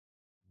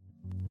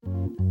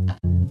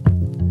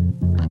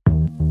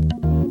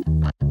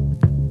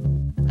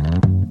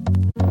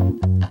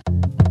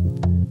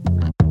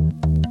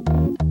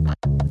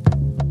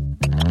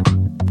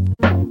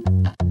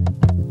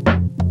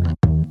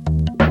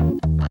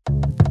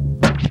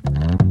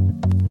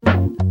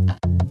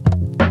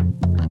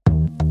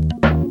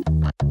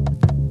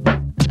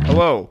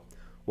Hello,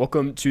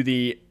 welcome to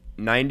the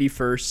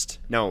 91st.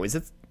 No, is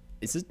it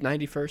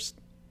 91st?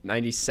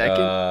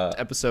 92nd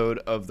episode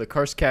of the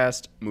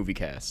Carscast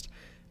Moviecast.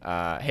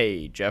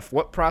 Hey, Jeff,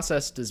 what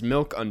process does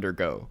milk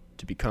undergo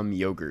to become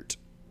yogurt?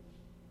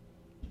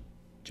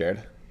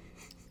 Jared?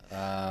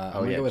 I'm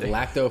going to go with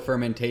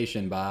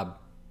lacto-fermentation, Bob.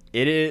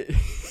 It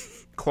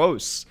is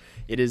close.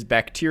 It is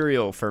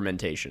bacterial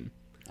fermentation.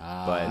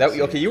 But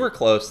Okay, you were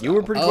close. you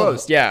were pretty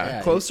close. Yeah,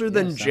 yeah, closer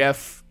than yeah,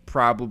 Jeff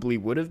probably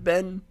would have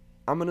been,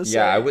 I'm going to say.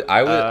 Yeah,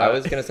 I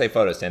was going to say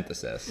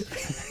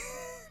photosynthesis.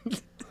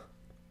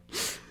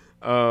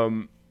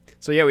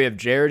 So yeah, we have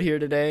Jared here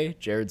today.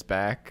 Jared's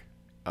back.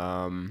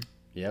 Yep.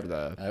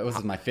 The Was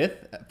it my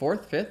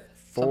fourth, fifth?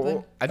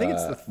 Something? I think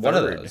it's the third, one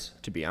of those.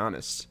 to be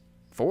honest.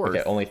 Fourth.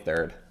 Okay, only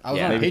third. I was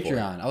Yeah. on Maybe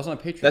Patreon. fourth. I was on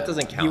Patreon. That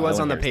doesn't count. He was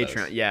No on the one hears Patreon.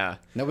 those. Yeah.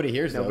 Nobody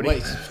hears that.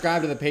 Wait,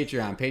 subscribe to the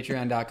Patreon.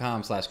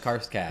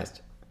 Patreon.com/Carscast.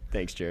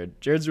 Thanks, Jared.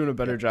 Jared's doing a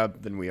better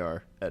job than we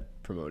are at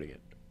promoting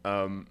it.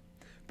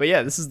 But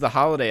yeah, this is the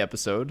holiday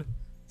episode.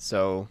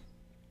 So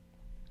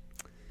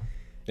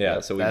Yeah,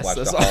 so we That's- watched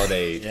that's a all-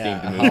 holiday Yeah,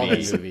 themed a holiday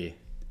movie, movie.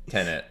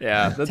 Tenet.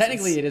 yeah, that's,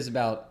 Technically, it is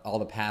about all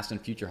the past and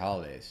future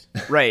holidays.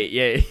 right.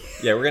 Yeah.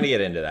 Yeah, we're gonna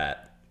get into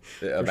that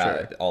about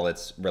sure. all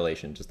its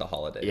relation just to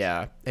holidays.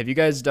 Yeah. Have you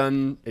guys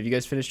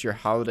finished your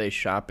holiday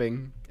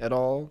shopping at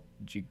all?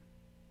 Did you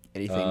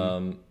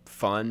anything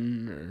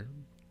fun or?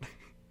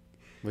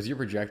 Was your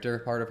projector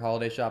part of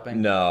holiday shopping?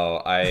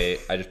 No, I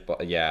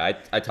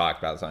talked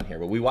about this on here,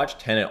 but we watched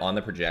Tenet on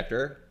the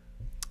projector.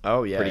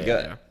 Oh yeah. Pretty yeah,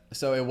 good. yeah.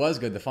 So it was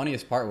good. The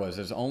funniest part was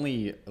there's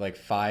only like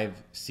 5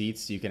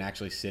 seats you can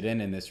actually sit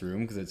in this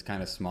room because it's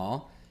kind of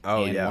small.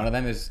 Oh, and yeah. one of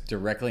them is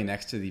directly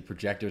next to the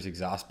projector's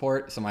exhaust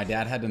port. So my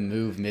dad had to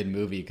move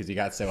mid-movie because he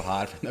got so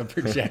hot from the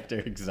projector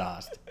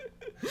exhaust.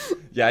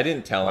 Yeah, I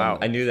didn't tell him. Wow.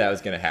 I knew that was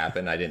gonna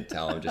happen. I didn't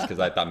tell him just because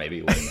I thought maybe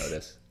he wouldn't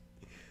notice.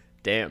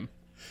 Damn.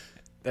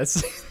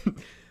 That's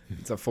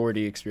it's a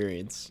 4D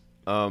experience.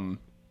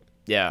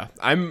 Yeah,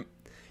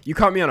 you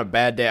caught me on a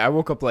bad day. I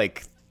woke up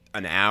like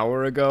an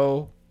hour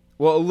ago.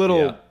 Well, a little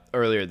Yeah.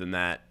 earlier than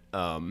that.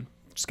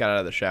 Just got out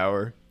of the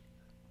shower.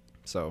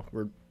 So,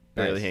 we're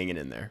barely Nice. hanging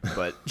in there.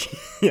 But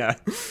yeah.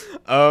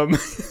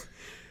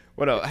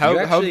 What else?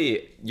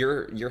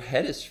 Your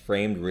head is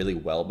framed really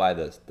well by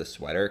the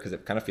sweater because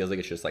it kind of feels like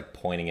it's just like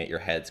pointing at your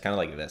head. It's kind of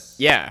like this.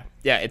 Yeah,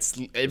 it's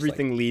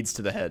everything leads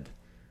to the head.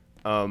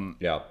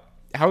 Yeah.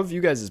 How have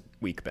you guys'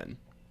 week been?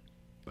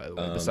 By the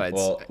way, besides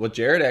Well,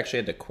 Jared actually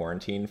had to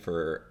quarantine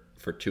for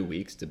 2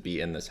 weeks to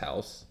be in this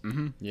house.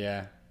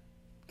 Yeah.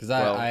 Because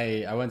Well-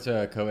 I went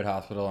to a COVID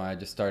hospital and I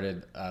just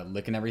started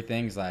licking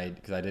everything because I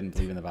didn't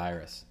believe in the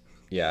virus.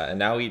 Yeah, and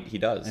now he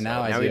does. And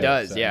now so- I now he do,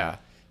 does, so- yeah.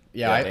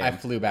 Yeah, I damn.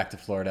 flew back to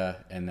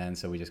Florida, and then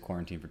so we just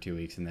quarantined for 2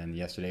 weeks, and then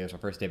yesterday was our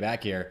first day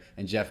back here,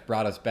 and Jeff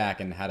brought us back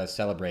and had us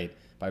celebrate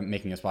by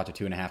making us watch a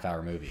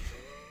 2.5-hour movie.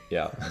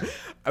 Yeah.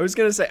 I was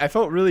gonna say I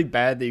felt really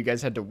bad that you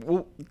guys had to.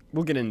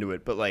 We'll get into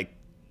it, but like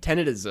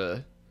Tenet is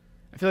I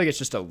feel like it's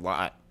just a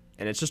lot,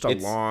 and it's just a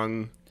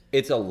long.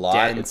 It's a lot.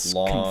 Dense, It's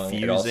long.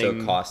 It also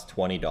confusing. costs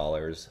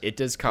 $20. It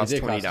does cost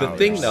It did cost $20. The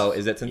thing though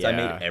is that since I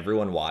Yeah. made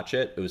everyone watch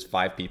it, it was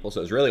 5 people, so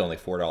it was really only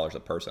 $4 a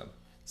person.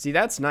 See,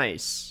 that's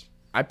nice.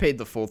 I paid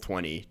the full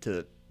 20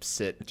 to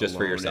sit Just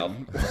for alone yourself.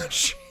 and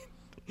watch.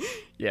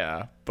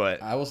 Yeah,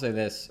 but I will say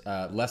this: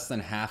 less than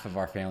half of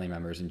our family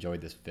members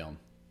enjoyed this film.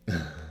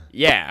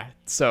 yeah.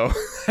 So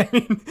I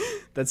mean,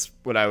 that's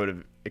what I would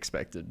have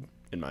expected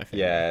in my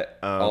family. Yeah.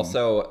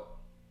 Also,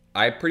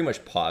 I pretty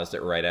much paused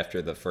it right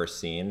after the first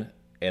scene,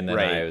 and then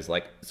Right. I was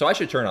like, so I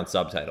should turn on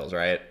subtitles,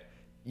 right?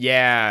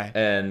 Yeah.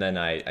 And then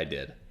I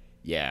did.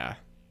 Yeah.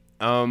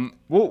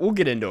 We'll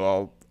get into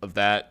all of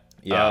that.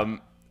 Yeah.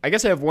 I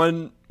guess I have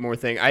one more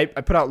thing. I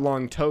put out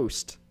Long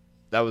Toast.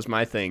 That was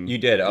my thing. You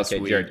did. this Okay,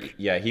 week. Jared.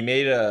 Yeah, he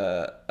made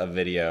a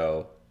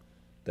video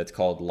that's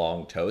called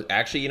Long Toast.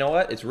 Actually, you know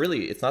what?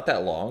 It's not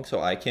that long,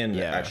 so I can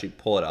Yeah. actually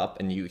pull it up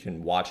and you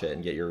can watch it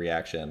and get your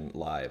reaction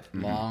live.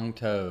 Long It's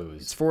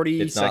toes,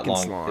 40 It's not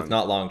seconds long. long. It's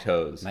not Long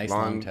Toes. nice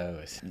long- long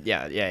toes.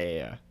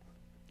 Yeah.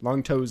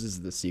 Long Toes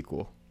is the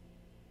sequel.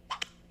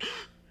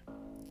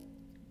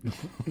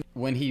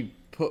 When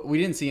we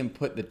didn't see him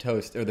put the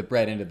toast or the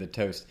bread into the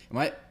toast.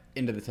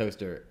 Into the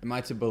toaster? Am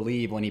I to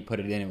believe when he put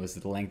it in, it was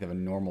the length of a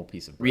normal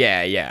piece of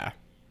bread? Yeah.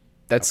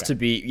 That's Okay. to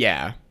be,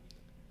 yeah.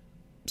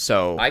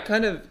 So, I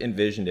kind of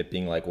envisioned it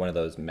being like one of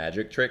those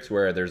magic tricks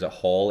where there's a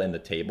hole in the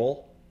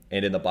table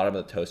and in the bottom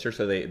of the toaster,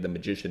 so the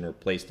magician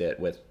replaced it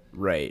with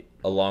right.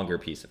 a longer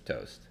piece of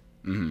toast.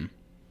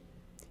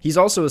 He's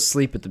also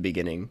asleep at the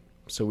beginning,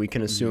 so we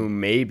can assume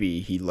maybe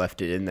he left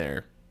it in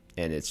there,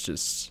 and it's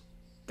just,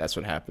 that's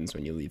what happens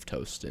when you leave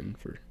toast in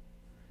for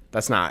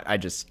That's not. I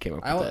just came up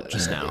with I'll- that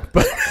just now.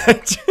 But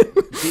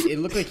It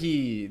looked like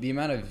the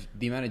amount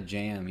of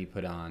jam he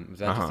put on was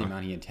that just the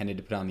amount he intended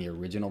to put on the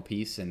original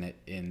piece, and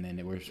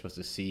then we're supposed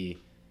to see.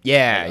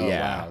 yeah, Oh,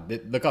 yeah. wow.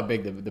 Look how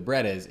big the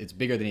bread is. It's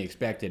bigger than he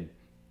expected.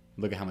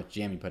 Look at how much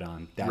jam he put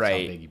on. That's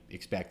Right. how big he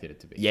expected it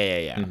to be.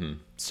 Yeah.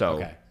 So,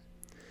 Okay.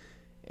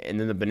 and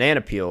then the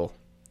banana peel.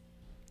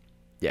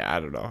 Yeah, I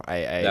don't know.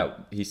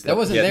 That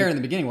wasn't there in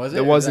the beginning, was it? it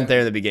Or wasn't that- there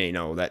in the beginning.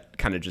 No, that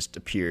kind of just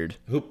appeared.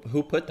 Who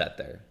put that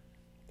there?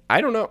 I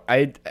don't know.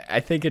 I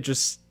think it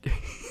just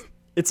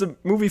it's a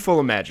movie full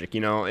of magic, you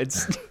know.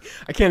 It's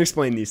I can't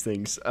explain these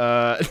things.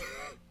 But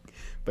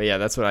yeah,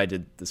 that's what I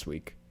did this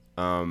week.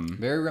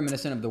 Very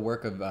reminiscent of the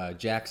work of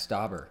Jack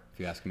Stauber, if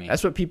you ask me.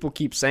 That's what people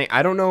keep saying.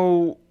 I don't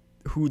know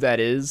who that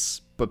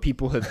is, but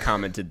people have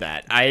commented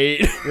that.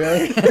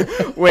 Really?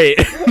 Wait.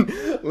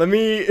 Let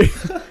me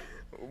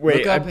wait.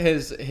 Look up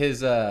his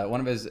one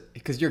of his,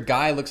 because your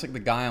guy looks like the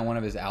guy on one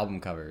of his album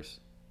covers.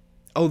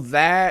 Oh,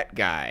 that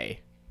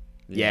guy.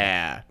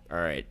 Yeah. All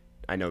right.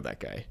 I know that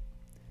guy.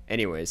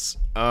 Anyways,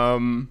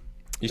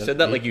 You said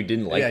that like you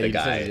didn't like the you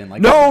just said guy. you didn't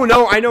like no, him.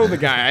 no, I know the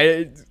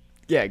guy.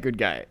 Yeah, good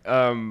guy. Do you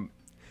know him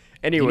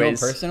Anyways,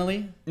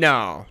 personally?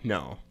 no,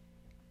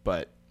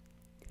 but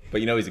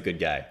But you know he's a good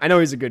guy. I know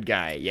he's a good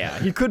guy. Yeah,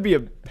 he could be a.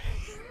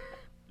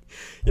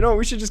 You know,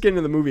 we should just get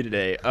into the movie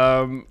today.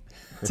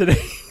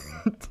 Today,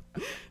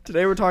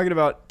 today we're talking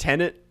about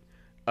Tenet.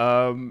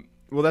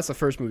 Well, that's the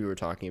first movie we're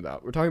talking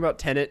about. We're talking about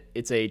Tenet.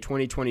 It's a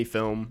 2020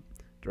 film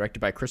directed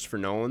by Christopher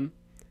Nolan,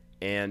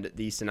 and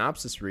the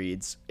synopsis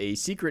reads: a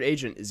secret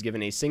agent is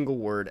given a single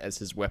word as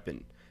his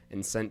weapon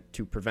and sent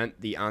to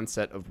prevent the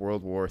onset of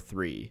World War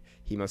III.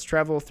 He must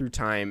travel through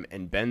time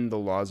and bend the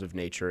laws of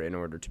nature in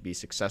order to be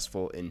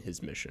successful in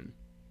his mission.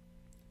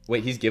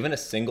 Wait, he's given a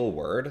single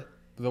word?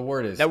 The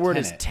word is That word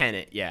Tenet. is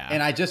Tenet, yeah.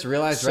 And I just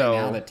realized So- right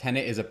now that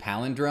Tenet is a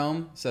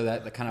palindrome, so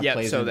that kind of yeah,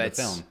 plays so into that's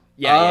the film.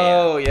 Yeah, yeah,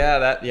 yeah. Oh, yeah,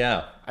 that,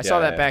 yeah. I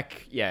saw that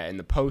back, in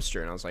the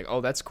poster, and I was like,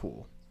 "Oh, that's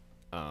cool."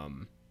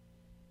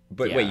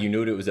 But yeah. wait, you knew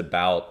what it was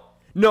about?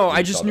 No, You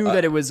I just saw knew that.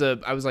 that it was a.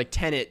 I was like,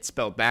 Tenet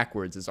spelled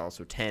backwards is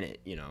also Tenet,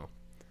 you know.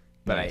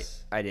 But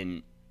Nice. I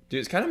didn't. Dude,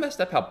 it's kind of messed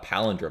up how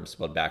palindrome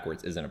spelled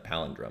backwards isn't a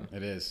palindrome.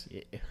 It is.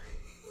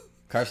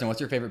 Carson, what's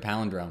your favorite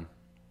palindrome?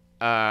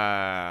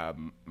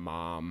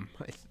 Mom.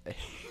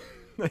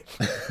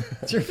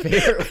 What's your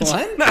favorite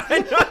one?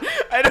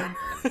 I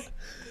don't.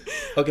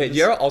 Okay, do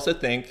you ever also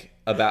think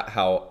about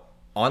how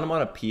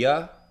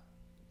onomatopoeia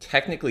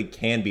technically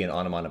can be an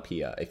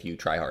onomatopoeia if you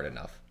try hard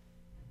enough?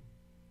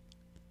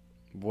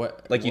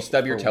 What? Like you what-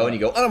 stub your for toe what?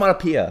 and you go,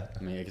 onomatopoeia,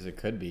 I mean, because it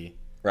could be.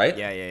 right?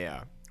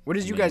 Yeah. What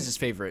is you guys'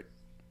 favorite?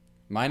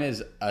 Mine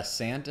is a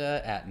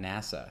Santa at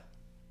NASA,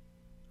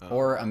 Oh.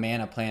 or a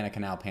man a plan a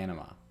canal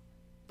Panama,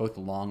 both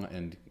long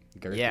and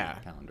girthy Yeah.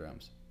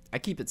 palindromes. I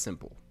keep it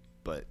simple,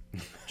 but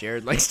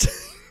Jared likes to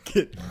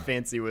get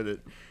fancy with it.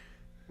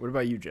 What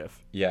about you,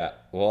 Jeff? Yeah,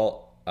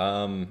 well,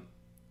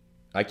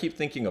 I keep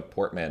thinking of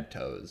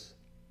portmanteaus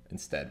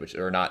instead, which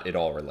are not at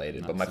all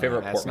related. But my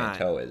favorite That's not-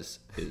 portmanteau is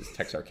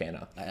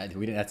Texarkana.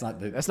 We didn't, that's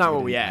not. That's not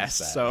what we didn't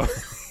asked. ask So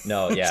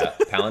No, yeah,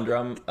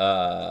 palindrome.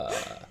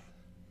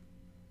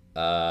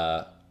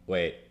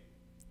 Wait,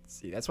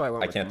 see, that's why I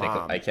went I with can't think.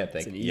 mom. I can't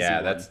It's think. an easy Yeah,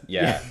 one. that's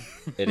yeah.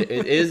 it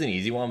is an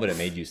easy one, but it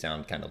made you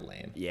sound kind of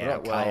lame. What Yeah.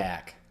 about Well,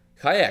 kayak?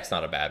 Kayak's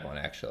not a bad one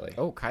actually.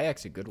 oh,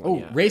 kayak's a good one. Oh,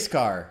 yeah. race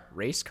car.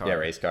 Race car. Yeah,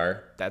 race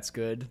car. That's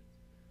good.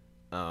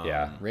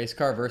 Yeah. Race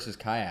car versus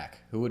kayak.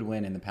 Who would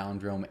win in the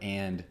palindrome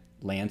and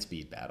land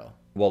speed battle?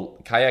 Well,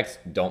 kayaks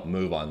don't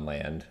move on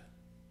land.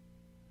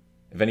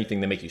 If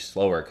anything, they make you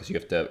slower because you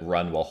have to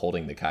run while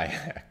holding the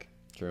kayak.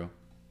 True.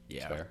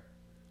 Yeah. Fair.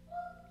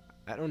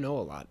 I don't know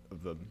a lot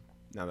of them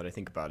now that I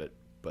think about it,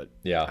 but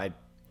Yeah.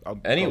 I'll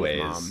go with Anyways.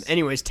 mom.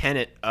 Anyways,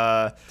 Tenet.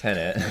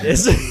 Tenet.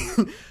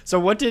 So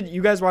what did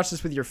you guys watch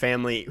this with your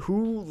family?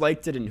 Who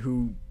liked it and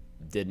who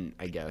didn't?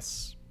 I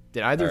guess.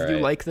 Did either of you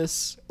Alright. like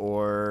this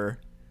or?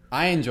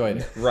 I enjoyed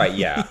it. Right,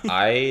 yeah.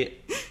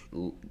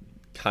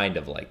 Kind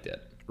of liked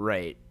it.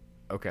 Right.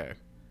 Okay.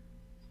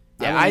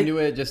 I Yeah, went I into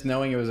it just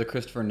knowing it was a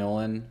Christopher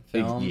Nolan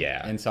film.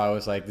 Yeah. And so I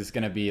was like, this is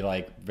going to be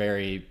like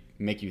very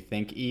make you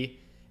think-y.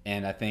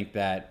 And I think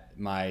that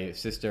my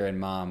sister and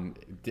mom,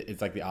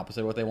 it's like the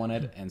opposite of what they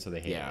wanted. And so they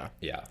hated yeah. it.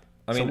 Yeah.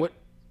 I So mean, what?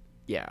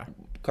 Yeah.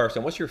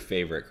 Carson, what's your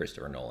favorite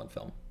Christopher Nolan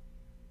film?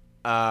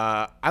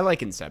 I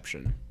like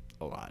Inception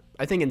a lot.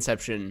 I think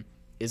Inception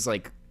is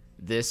like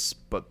this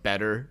but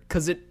better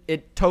because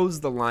it toes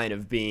the line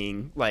of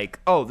being like,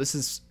 oh, this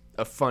is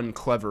a fun,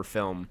 clever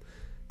film.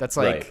 That's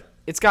like Right.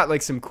 it's got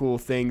like some cool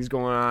things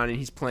going on, and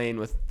he's playing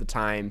with the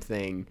time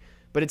thing,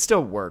 but it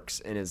still works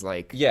and is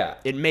like, Yeah,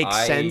 it makes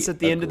I sense at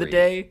the end of the agree.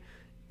 day,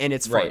 and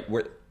it's fun. Right.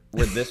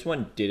 Where this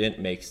one didn't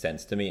make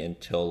sense to me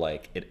until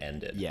like it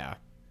ended. Yeah.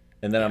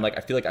 And then I'm like,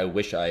 I feel like I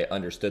wish I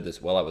understood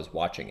this while I was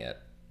watching it.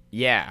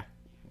 Yeah.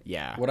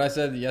 Yeah. What I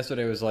said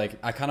yesterday was like,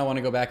 I kind of want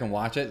to go back and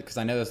watch it because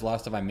I know there's a lot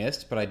of stuff I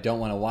missed, but I don't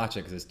want to watch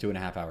it because it's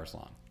 2.5 hours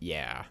long.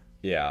 Yeah.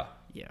 Yeah.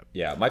 Yeah.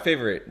 Yeah. My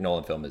favorite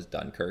Nolan film is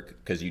Dunkirk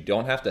because you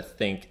don't have to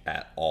think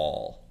at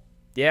all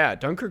Yeah,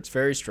 Dunkirk's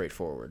very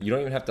straightforward. You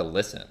don't even have to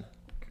listen.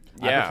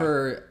 Yeah. I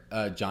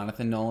prefer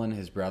Jonathan Nolan,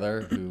 his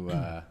brother, who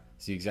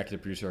is the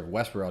executive producer of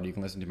Westworld. You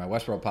can listen to my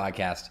Westworld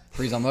podcast,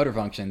 Freeze on Motor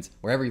Functions,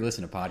 wherever you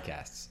listen to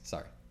podcasts.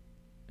 Sorry.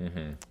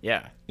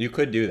 Yeah. You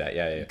could do that.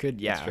 Yeah. You could,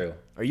 yeah. That's true.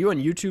 Are you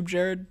on YouTube,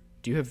 Jared?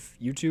 Do you have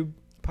YouTube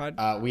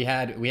pod? We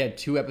had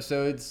 2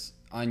 episodes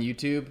on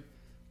YouTube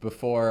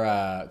before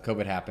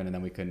COVID happened, and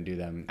then we couldn't do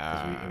them.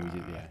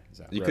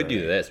 So. You could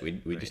do this. We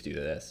just do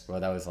this. Well,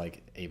 that was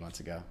like 8 months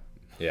ago.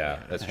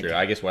 Yeah, that's true.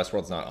 I guess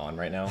Westworld's not on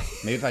right now.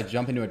 Maybe if I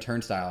jump into a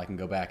turnstile, I can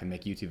go back and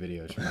make YouTube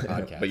videos for my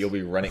podcast. But you'll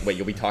be running. Wait,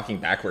 you'll be talking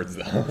backwards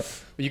though.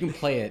 But you can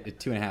play it at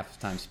 2.5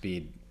 times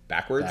speed.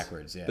 Backwards.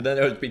 Backwards, yeah. But then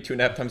it would be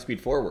 2.5 times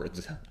speed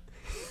forwards.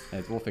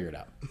 We'll figure it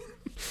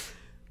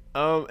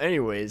out.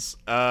 Anyways,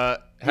 How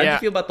do you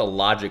feel about the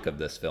logic of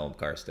this film,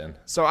 Karsten?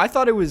 So I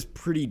thought it was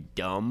pretty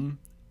dumb.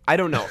 I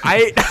don't know.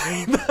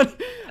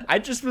 I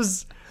just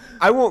was.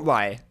 I won't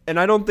lie, and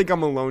I don't think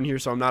I'm alone here,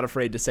 so I'm not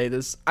afraid to say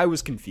this. I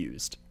was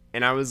confused,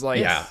 and I was like,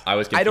 Yeah, I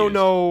was confused. I don't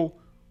know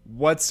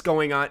what's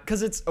going on,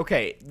 because it's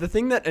okay. The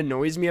thing that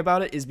annoys me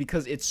about it is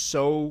because it's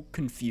so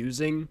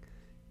confusing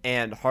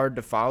and hard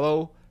to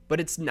follow, but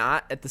it's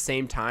not at the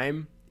same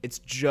time. It's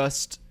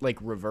just like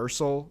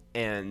reversal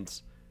and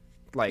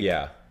like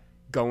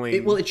going.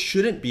 It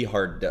shouldn't be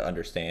hard to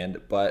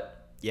understand,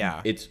 but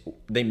yeah,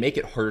 they make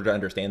it harder to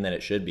understand than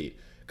it should be.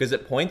 Because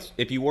at points,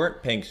 if you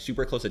weren't paying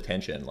super close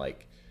attention,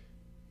 like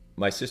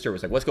my sister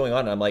was like, "What's going on?"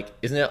 And I'm like,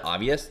 "Isn't it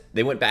obvious?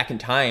 They went back in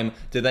time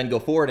to then go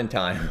forward in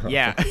time."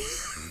 Yeah.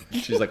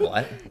 She's like,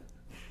 "What?"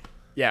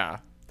 Yeah.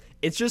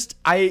 It's just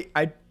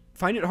I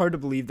find it hard to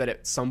believe that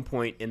at some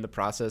point in the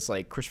process,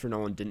 like Christopher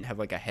Nolan didn't have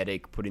like a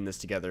headache putting this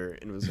together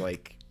and was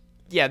like,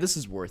 "Yeah, this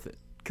is worth it."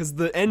 Because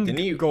the end Didn't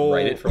he goal.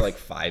 write it for like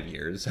 5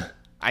 years?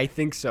 I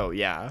think so.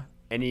 Yeah,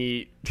 and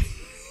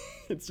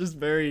it's just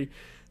very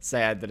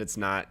sad that it's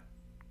not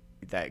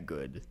that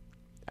good.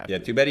 Yeah,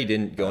 too bad he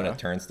didn't go in a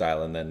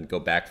turnstile and then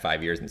go back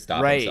 5 years and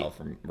stop himself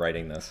from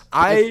writing this.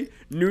 I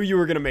knew you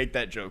were gonna make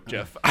that joke,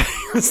 Jeff.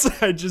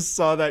 I just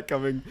saw that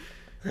coming.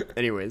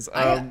 Anyways,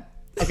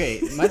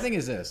 okay, my thing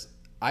is this.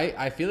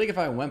 I feel like if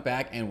I went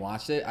back and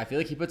watched it, I feel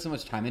like he put so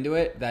much time into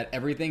it that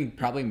everything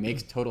probably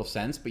makes total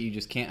sense, but you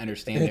just can't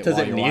understand it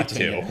while you're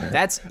watching it.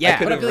 That's I could But I have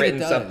feel like it written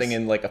does. something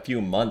in like a few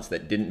months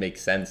that didn't make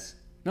sense.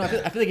 No, I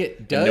feel like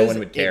it does. No one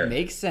would care. It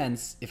makes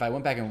sense if I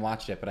went back and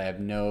watched it, but I have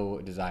no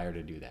desire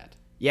to do that.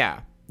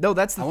 yeah. No,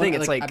 that's the thing.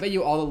 It's like I bet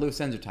you all the loose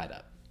ends are tied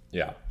up.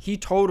 Yeah. he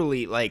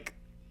totally like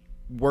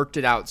worked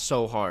it out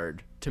so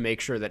hard to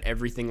make sure that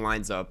everything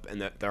lines up and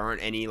that there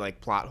aren't any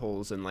like plot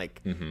holes and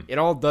like it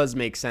all does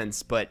make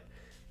sense, but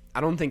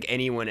I don't think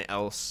anyone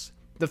else.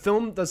 The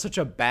film does such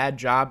a bad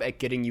job at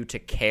getting you to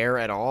care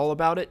at all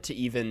about it to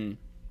even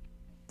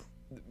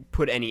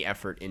put any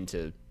effort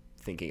into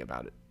thinking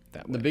about it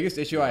that way. The biggest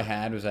issue I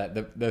had was that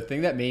the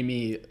thing that made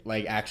me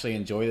like actually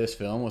enjoy this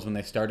film was when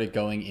they started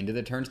going into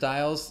the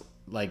turnstiles,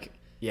 like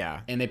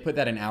Yeah. and they put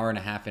that an hour and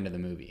a half into the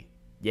movie.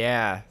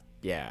 Yeah.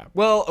 Yeah.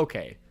 Well,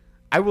 okay.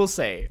 I will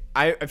say,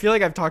 I feel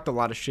like I've talked a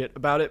lot of shit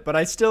about it, but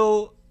I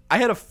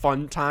had a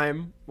fun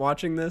time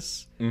watching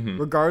this,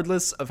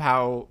 regardless of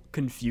how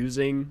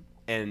confusing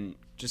and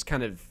just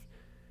kind of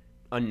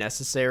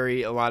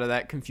unnecessary a lot of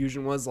that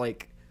confusion was.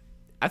 Like,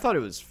 I thought it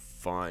was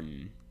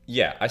fun.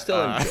 Yeah, I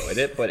still enjoyed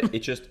it, but it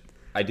just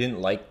I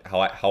didn't like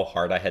how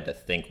hard I had to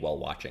think while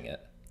watching it.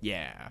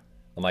 Yeah.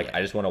 I'm like,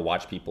 I just want to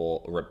watch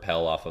people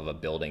rappel off of a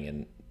building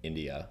in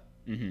India.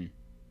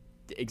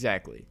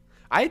 Exactly.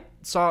 I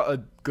saw a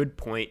good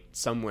point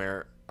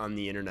somewhere on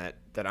the internet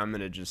that I'm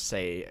going to just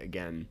say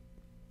again,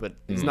 but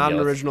it's not an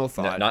original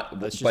thought.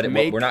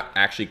 We're not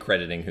actually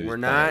crediting who We're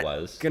it not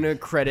was. gonna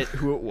credit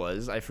who it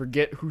was. I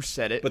forget who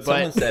said it, But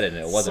someone said it and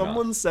it wasn't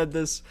Someone us. said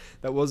this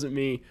that wasn't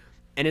me,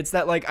 and it's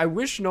that like I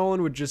wish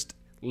Nolan would just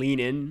lean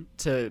in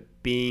to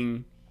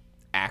being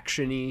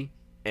actiony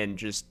and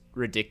just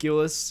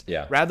ridiculous,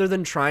 rather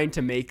than trying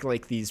to make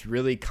like these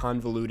really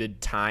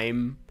convoluted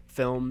time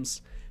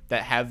films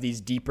that have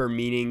these deeper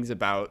meanings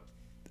about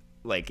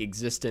like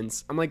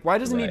existence. I'm like, why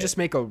doesn't he just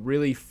make a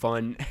really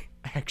fun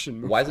action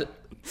movie? Why is it?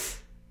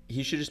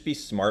 He should just be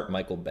smart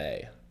Michael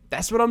Bay.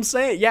 That's what I'm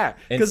saying. Yeah,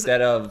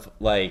 Instead of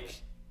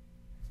like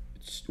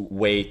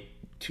way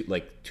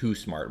too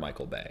smart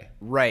Michael Bay.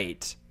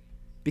 Right.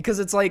 Because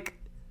it's like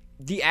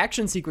the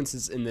action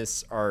sequences in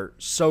this are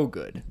so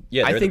good.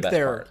 Yeah, I think the best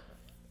they're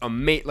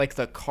part. like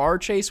the car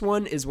chase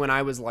one is when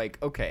I was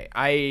like, okay,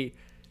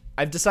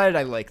 I've decided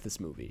I like this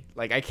movie.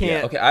 Like I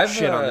can't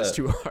shit on this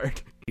too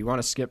hard. You want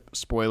to skip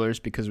spoilers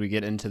because we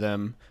get into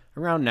them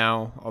around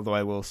now, although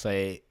I will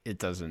say it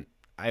doesn't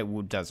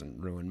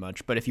ruin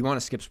much. But if you want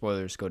to skip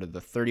spoilers, go to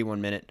the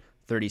 31-minute,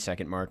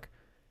 30-second mark.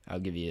 I'll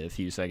give you a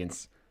few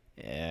seconds.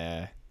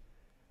 Yeah.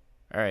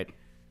 All right.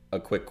 A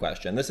quick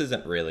question. This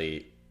isn't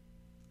really...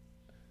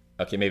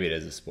 Okay, maybe it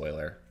is a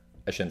spoiler.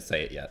 I shouldn't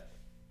say it yet.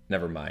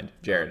 Never mind.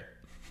 Jared.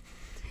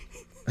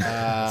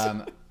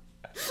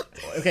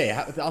 Okay,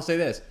 I'll say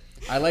this.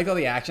 I liked all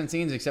the action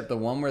scenes except the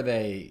one where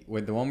they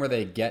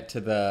get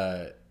to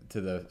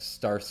the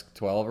Stars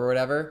 12 or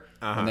whatever,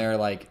 and they're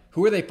like,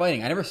 who are they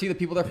fighting? I never see the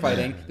people they're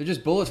fighting. They're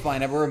just bullets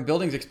flying everywhere, and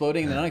buildings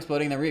exploding, and then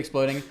unexploding, and then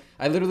re-exploding.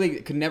 I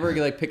literally could never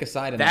like pick a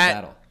side in that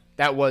battle.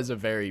 That was a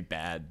very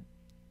bad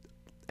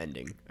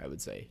ending, I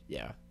would say.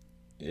 Yeah.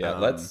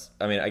 Yeah,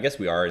 I guess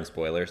we are in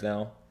spoilers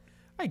now.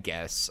 I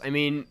guess. I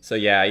mean... So,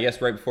 yeah, I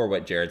guess right before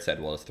what Jared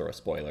said, we'll just throw a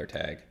spoiler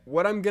tag.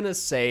 What I'm going to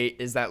say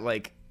is that,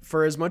 like,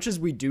 for as much as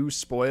we do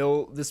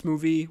spoil this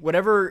movie,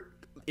 whatever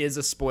is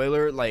a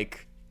spoiler,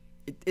 like,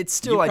 it's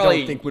still, I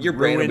don't think, would your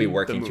brain will be ruin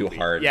working the too movie.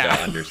 hard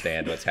to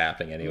understand what's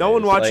happening anyway. No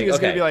one watching is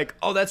going to be like,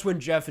 oh, that's when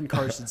Jeff and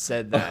Carson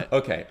said that.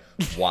 Okay.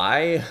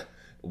 Why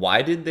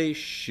did they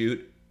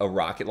shoot a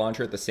rocket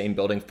launcher at the same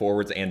building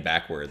forwards and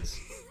backwards?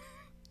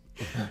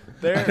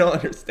 I don't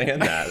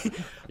understand that.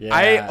 Yeah,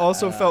 I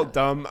also felt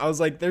dumb. I was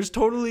like, there's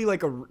totally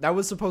like that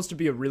was supposed to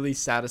be a really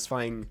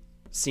satisfying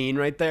scene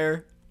right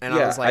there. And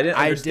I was like, I didn't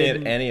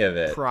understand any of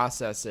it.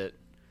 Process it,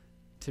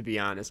 to be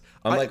honest.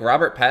 I'm like,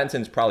 Robert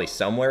Pattinson's probably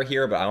somewhere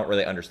here, but I don't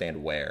really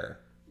understand where.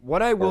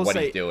 What I will say,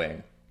 what he's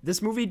doing.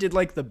 This movie did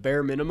like the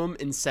bare minimum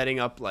in setting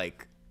up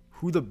like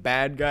who the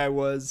bad guy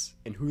was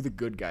and who the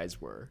good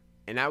guys were.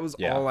 And that was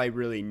all I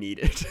really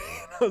needed.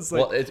 I was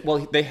like,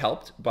 well, they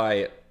helped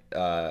by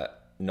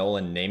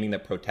Nolan naming the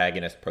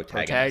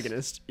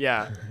protagonist.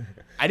 Yeah.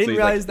 I didn't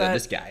realize that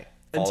this guy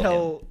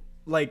until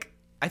like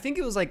I think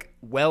it was like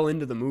well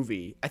into the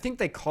movie. I think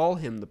they call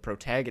him the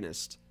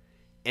protagonist.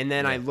 And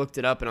then I looked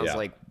it up and I was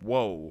like,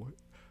 whoa,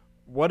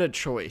 what a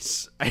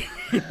choice. I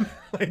mean,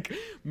 like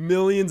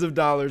millions of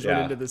dollars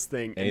went into this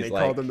thing and they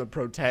called him the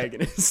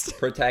protagonist.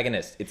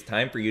 Protagonist, it's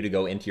time for you to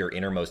go into your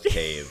innermost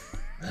cave.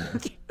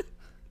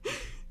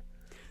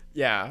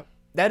 Yeah.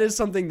 That is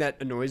something that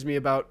annoys me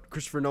about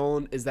Christopher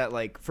Nolan is that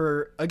like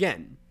for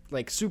again,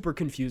 like super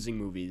confusing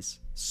movies,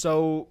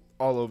 so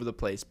all over the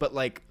place, but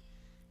like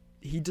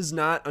he does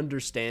not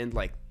understand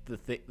like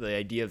the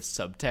idea of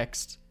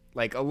subtext.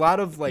 Like a lot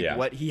of like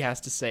what he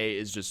has to say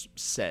is just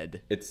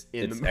said. It's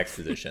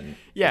exposition.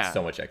 Yeah. It's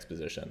so much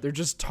exposition. They're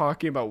just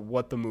talking about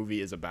what the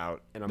movie is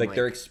about, and I'm like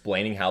they're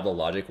explaining how the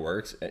logic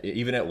works.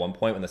 Even at one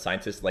point when the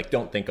scientists like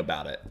don't think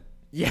about it.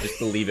 Yeah. Just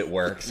believe it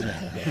works.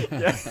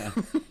 Yeah.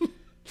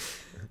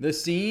 The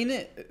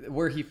scene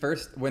where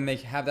when they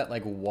have that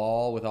like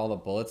wall with all the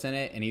bullets in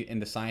it,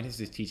 and the scientist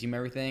is teaching him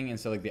everything, and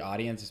so like the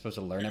audience is supposed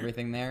to learn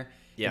everything there.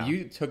 Yeah. If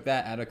you took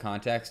that out of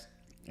context,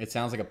 it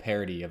sounds like a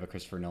parody of a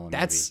Christopher Nolan movie.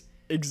 That's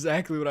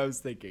exactly what I was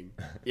thinking.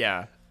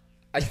 Yeah.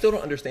 I still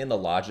don't understand the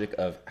logic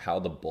of how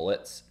the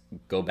bullets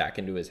go back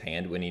into his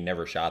hand when he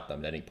never shot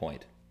them at any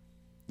point.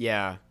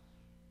 Yeah.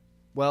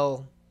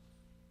 Well,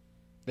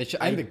 I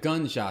think the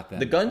gun shot them.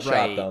 The gun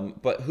shot them,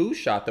 but who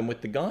shot them with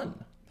the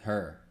gun?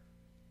 Her.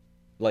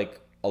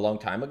 Like a long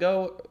time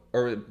ago,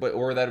 or that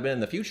would have been in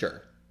the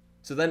future.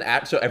 So then,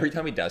 so every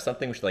time he does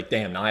something, she's like,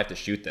 "Damn, now I have to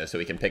shoot this so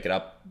he can pick it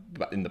up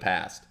in the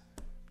past."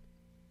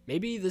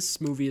 Maybe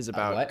this movie is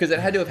about because it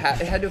had to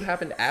have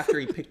happened after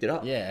he picked it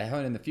up. Yeah, it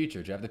happened in the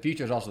future, Jeff. The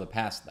future is also the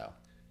past, though.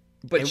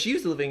 But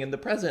she's living in the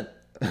present.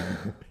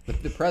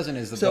 The present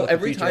is the so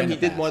every time he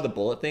did one of the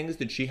bullet things,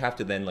 did she have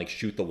to then like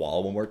shoot the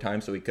wall one more time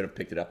so he could have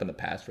picked it up in the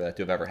past for that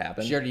to have ever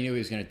happened? She already knew he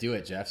was going to do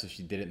it, Jeff, so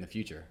she did it in the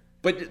future.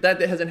 But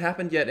that hasn't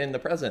happened yet in the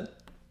present.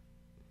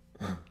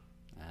 I don't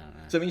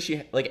know. So I mean,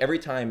 she like every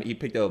time he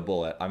picked up a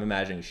bullet, I'm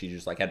imagining she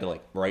just like had to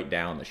like write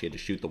down that she had to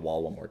shoot the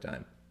wall one more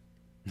time.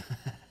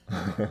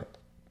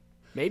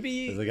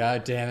 Maybe. Like,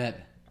 God damn it.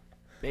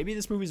 Maybe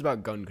this movie's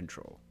about gun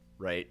control,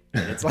 right?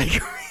 And it's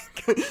like,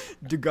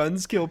 do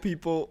guns kill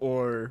people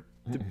or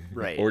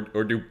right? Or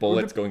do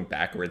bullets going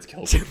backwards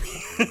kill people?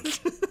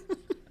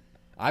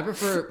 I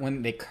prefer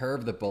when they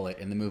curve the bullet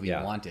in the movie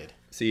Wanted.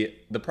 See,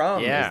 the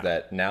problem is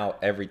that now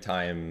every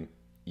time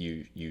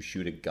you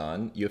shoot a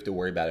gun, you have to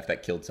worry about if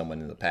that killed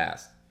someone in the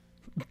past.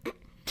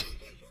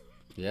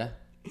 Yeah.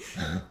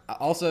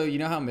 Also, you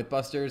know how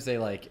Mythbusters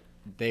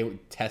they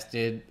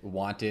tested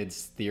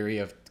Wanted's theory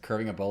of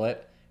curving a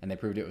bullet and they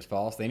proved it was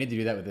false? They need to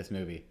do that with this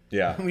movie.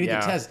 Yeah. We need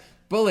to test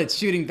bullets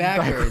shooting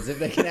backwards if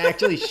they can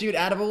actually shoot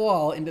out of a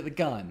wall into the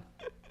gun.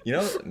 You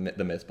know,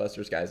 the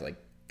Mythbusters guys like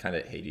kind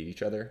of hated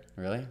each other.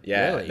 Really?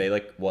 Yeah. Really? They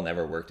like will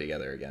never work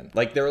together again.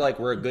 Like they were like,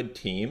 we're a good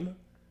team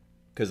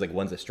because like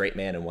one's a straight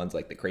man and one's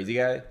like the crazy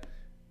guy.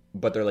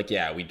 But they're like,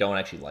 yeah, we don't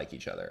actually like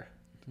each other.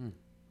 Kind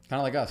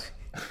of like us.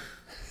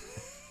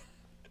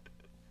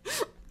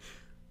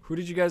 Who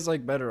did you guys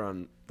like better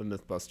on the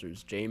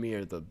Mythbusters, Jamie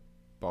or the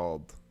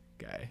bald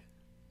guy?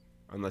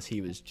 Unless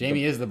he was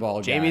Jamie is the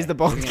bald guy. Jamie's the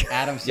bald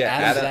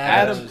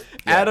guy.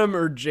 Adam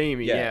or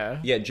Jamie. Yeah.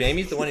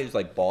 Jamie's the one who's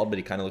like bald, but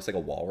he kind of looks like a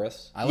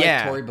walrus. I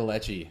like Tori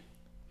Belleci.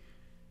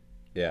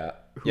 Yeah.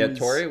 Yeah,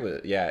 Tori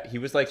was. Yeah, he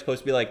was like supposed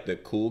to be like the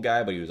cool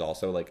guy, but he was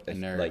also like a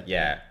nerd. Like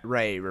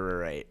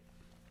Right.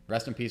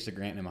 Rest in peace to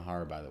Grant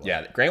Imahara, by the way.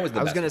 Yeah, Grant was the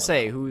best. I was gonna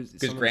say who's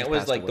because Grant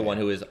was like the one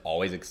who was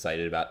always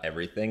excited about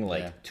everything,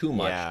 like too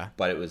much,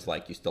 but it was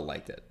like you still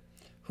liked it.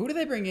 Who did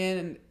they bring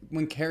in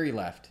when Carrie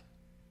left?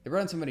 They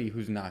brought in somebody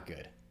who's not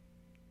good.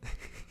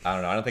 I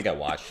don't know. I don't think I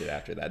watched it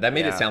after that. That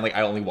made it sound like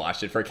I only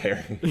watched it for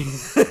Carrie.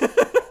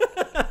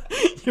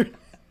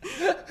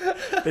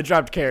 They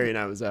dropped Carrie and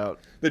I was out.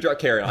 They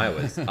dropped Carrie and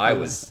I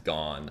was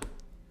gone.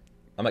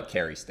 I'm a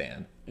Carrie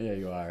stan. Yeah,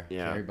 you are.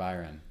 Yeah. Carrie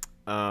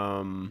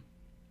Byron.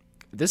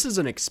 This is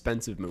an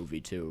expensive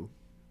movie too,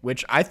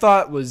 which I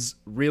thought was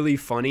really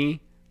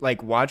funny.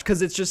 Like watch,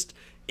 because it's just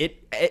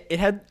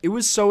it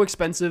was so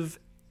expensive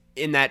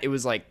in that it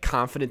was like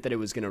confident that it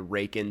was gonna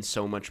rake in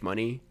so much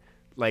money.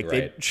 Like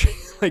right. they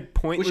like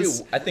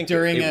pointless. I think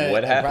during it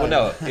would have. Well,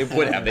 no, it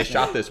would have. They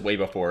shot this way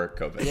before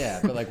COVID. Yeah,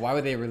 but like, why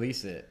would they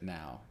release it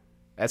now?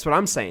 That's what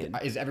I'm saying.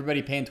 Is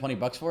everybody paying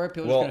 $20 for it?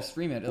 People are just gonna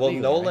stream it. Well,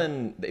 illegally,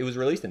 Nolan, right? It was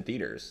released in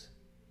theaters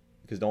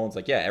because Nolan's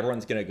like, yeah,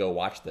 everyone's gonna go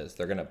watch this.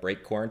 They're gonna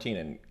break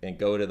quarantine and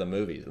go to the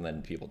movies, and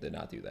then people did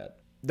not do that.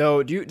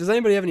 Though, does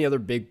anybody have any other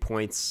big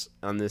points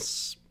on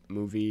this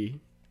movie?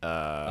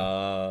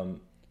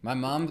 My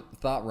mom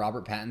thought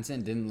Robert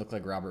Pattinson didn't look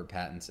like Robert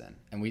Pattinson,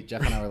 and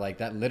Jeff and I were like,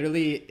 that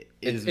literally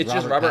is it's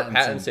just Robert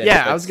Pattinson. Yeah,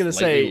 with, I was gonna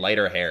slightly say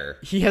lighter hair.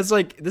 He has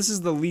like this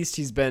is the least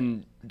he's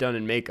been done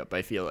in makeup.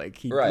 I feel like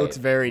he looks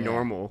very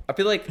normal. I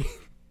feel like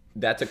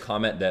that's a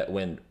comment that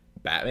when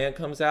Batman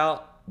comes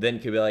out, then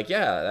could be like,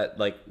 yeah, that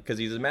like because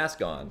he's a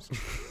mask on.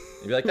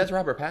 You'd be like, that's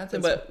Robert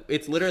Pattinson, but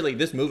it's literally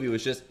this movie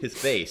was just his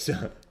face.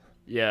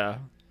 Yeah.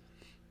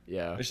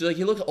 Yeah. She's like,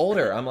 he looks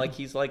older. I'm like,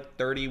 he's like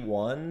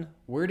 31.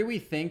 Where do we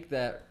think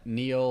that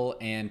Neil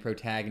and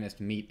protagonist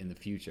meet in the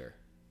future?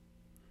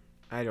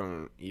 I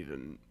don't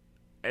even.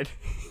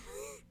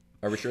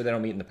 Are we sure they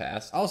don't meet in the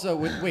past? Also,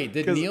 wait,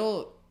 did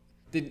Neil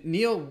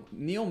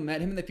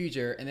met him in the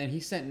future, and then he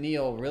sent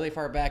Neil really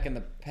far back in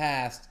the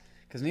past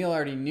because Neil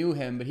already knew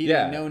him, but he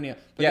didn't know Neil.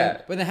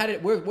 But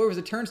then where was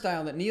the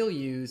turnstile that Neil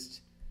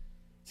used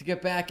to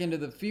get back into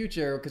the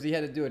future because he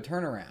had to do a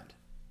turnaround?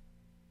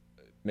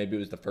 Maybe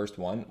it was the first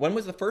one. When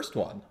was the first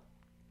one?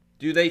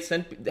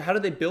 How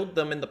did they build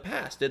them in the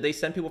past? Did they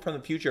send people from the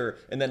future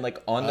and then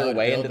like on their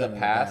way into the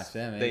past,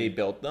 yeah, they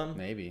built them?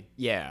 Maybe.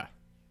 Yeah.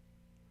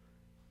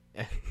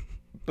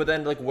 But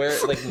then like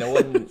where like no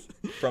one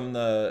from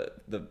the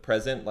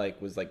present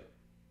like was like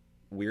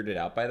weirded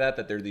out by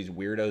that there are these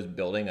weirdos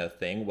building a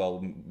thing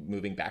while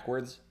moving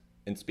backwards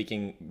and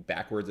speaking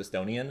backwards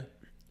Estonian.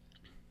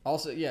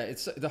 Also, yeah,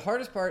 it's the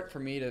hardest part for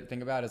me to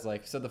think about is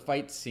like, so the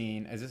fight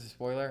scene. Is this a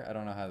spoiler? I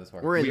don't know how this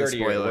works. We're in the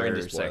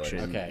spoiler section.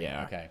 Okay,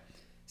 yeah. Okay.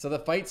 So the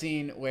fight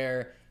scene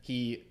where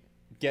he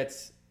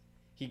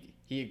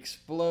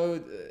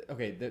explodes.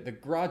 Okay, the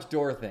garage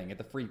door thing at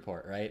the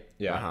Freeport, right?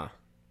 Yeah. Uh-huh.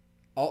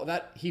 All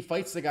that he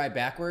fights the guy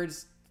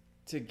backwards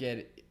to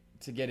get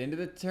into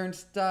the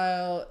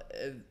turnstile.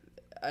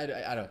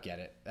 I don't get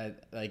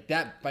it. Like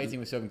that fight scene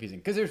was so confusing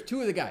because there's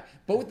two of the guys.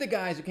 Both the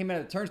guys who came out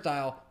of the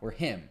turnstile were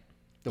him.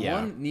 The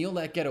one Neil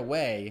let get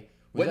away.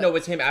 No,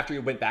 it's him after he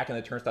went back in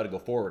the turnstile to go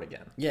forward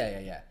again.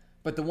 Yeah.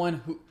 But the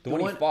one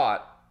he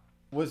fought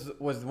was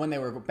when they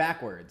were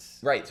backwards.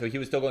 Right. So he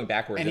was still going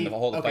backwards in the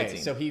whole fight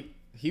scene. So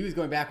he was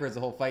going backwards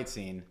the whole fight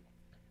scene.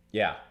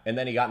 Yeah, and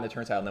then he got in the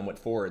turnstile and then went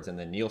forwards, and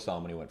then Neil saw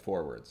him when he went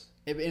forwards.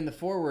 In the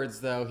forwards,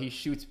 though, he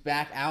shoots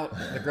back out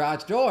the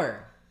garage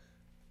door.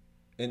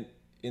 In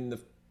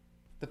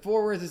the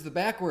forwards is the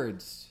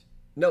backwards.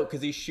 No,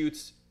 because he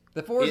shoots.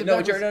 The forwards.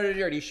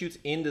 Jared. He shoots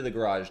into the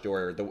garage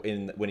door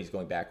when he's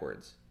going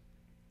backwards,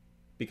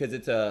 because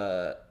it's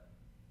the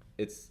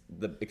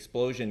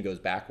explosion goes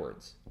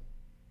backwards.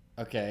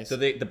 Okay. So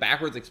the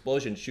backwards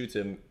explosion shoots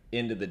him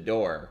into the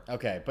door.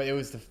 Okay, but it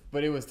was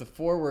the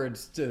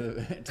forwards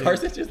to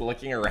Carson's just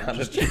looking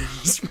around.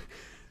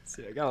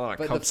 See, I got a lot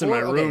of cups in my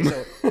room.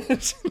 Okay,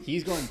 so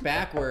he's going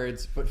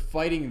backwards, but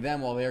fighting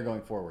them while they're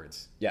going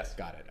forwards. Yes.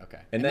 Got it.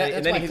 Okay. And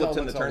then he flips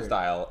in the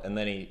turnstile, and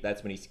then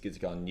that's when he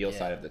gets on Neil's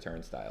side of the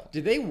turnstile.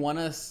 Did they want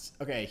us?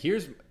 Okay,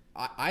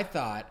 I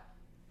thought,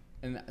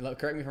 and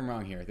correct me if I'm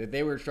wrong here, that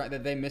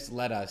they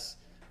misled us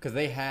because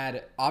they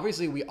had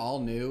obviously we all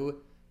knew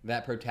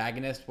that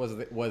protagonist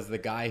was the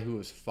guy who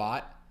was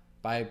fought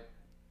by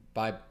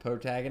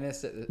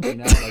protagonist, you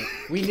know, like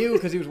we knew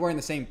because he was wearing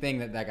the same thing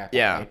that guy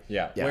fought, right?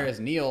 Yeah. Whereas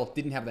Neil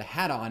didn't have the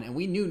hat on, and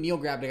we knew Neil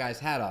grabbed the guy's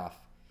hat off.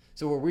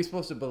 So were we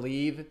supposed to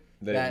believe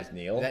that it was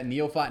Neil? That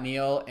Neil fought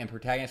Neil and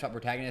protagonist fought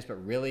protagonist,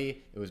 but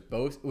really it was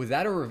both? Was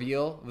that a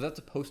reveal? Was that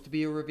supposed to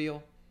be a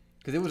reveal?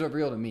 Because it was a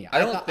reveal to me.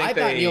 I thought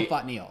Neil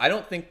fought Neil. I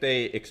don't think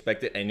they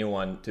expected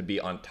anyone to be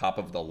on top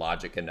of the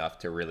logic enough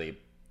to really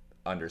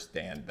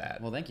understand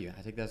that. Well, thank you.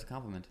 I take that as a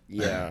compliment.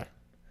 Yeah.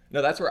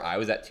 No, that's where I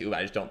was at too.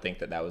 I just don't think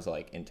that was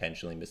like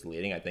intentionally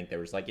misleading. I think they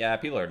were just like, yeah,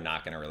 people are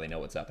not going to really know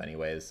what's up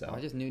anyways. So I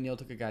just knew Neil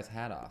took a guy's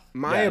hat off.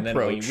 My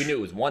approach. We knew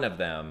it was one of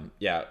them.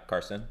 Yeah,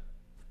 Carson.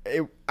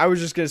 I was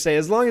just gonna say,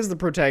 as long as the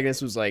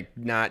protagonist was like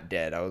not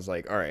dead, I was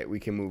like, all right, we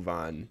can move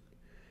on.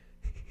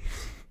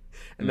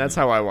 And that's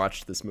how I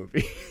watched this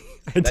movie.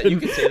 You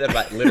can say that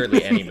about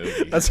literally any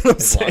movie. That's what I'm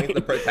saying. As long as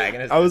the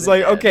protagonist. I was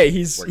like, dead, okay,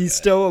 he's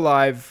still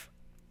alive.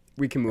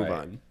 We can move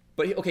on.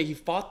 But he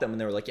fought them,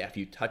 and they were like, yeah, if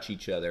you touch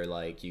each other,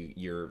 like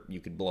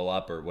you could blow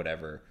up or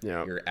whatever.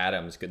 Yeah. Your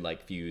atoms could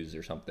like fuse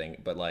or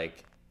something. But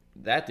like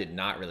that did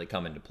not really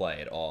come into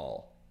play at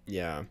all.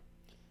 Yeah.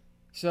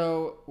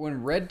 So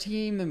when red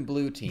team and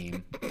blue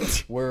team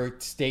were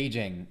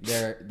staging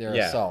their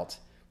assault,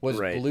 was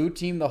blue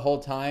team the whole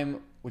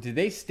time did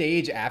they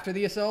stage after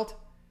the assault?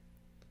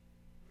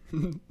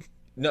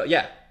 No,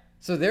 yeah.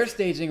 So their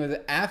staging was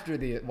after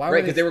the. Why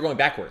Right, because they were going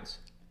backwards.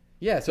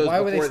 Yeah, so So it was why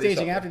were they before the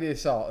staging assault. after the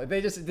assault?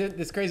 They just did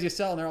this crazy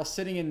assault and they're all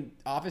sitting in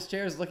office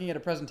chairs looking at a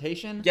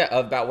presentation? Yeah,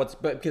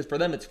 about but because for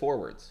them it's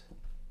forwards.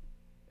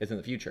 It's in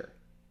the future.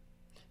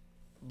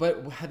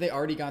 But had they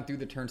already gone through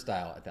the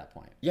turnstile at that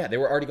point? Yeah, they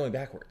were already going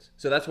backwards.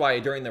 So that's why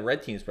during the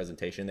red team's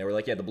presentation, they were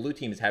like, yeah, the blue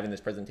team is having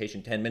this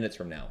presentation 10 minutes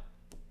from now.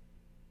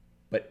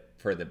 But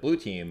for the blue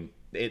team,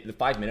 the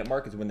 5-minute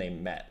mark is when they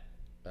met.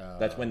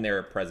 That's when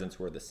their presents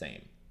were the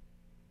same.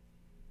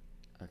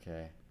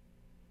 Okay.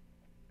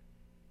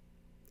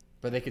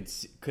 But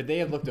could they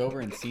have looked over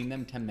and seen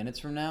them 10 minutes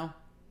from now?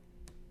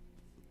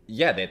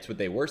 Yeah, that's what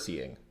they were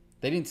seeing.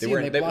 They didn't see They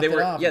were, them. They blocked it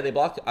off. Yeah, they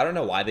blocked. I don't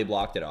know why they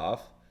blocked it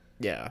off,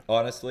 Yeah.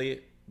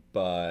 honestly,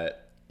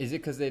 but Is it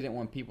because they didn't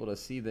want people to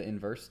see the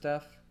inverse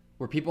stuff?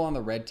 Were people on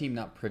the red team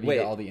not privy to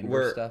all the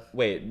inverse stuff?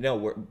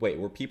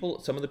 Were people?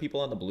 Some of the people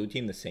on the blue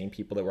team the same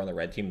people that were on the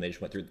red team? And they just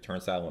went through the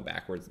turnstile and went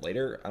backwards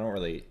later. I don't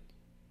really.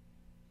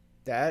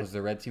 That Was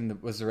the red team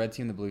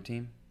the blue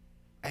team?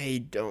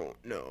 I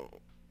don't know.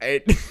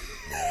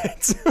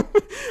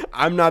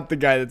 I'm not the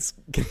guy that's.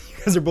 You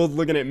guys are both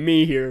looking at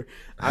me here.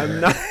 I'm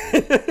not.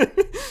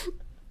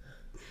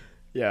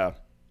 Yeah.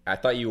 I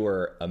thought you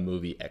were a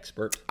movie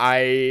expert.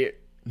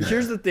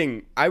 Here's the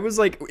thing. I was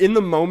like, in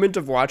the moment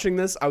of watching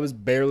this, I was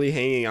barely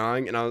hanging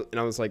on, and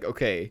I was like,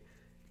 okay.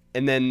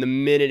 And then the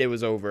minute it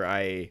was over,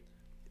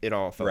 it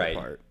all fell Right.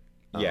 apart.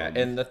 Yeah,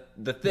 and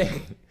the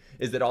thing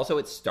is that also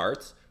it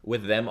starts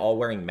with them all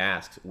wearing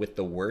masks with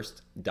the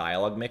worst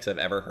dialogue mix I've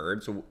ever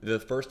heard. So the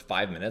first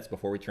 5 minutes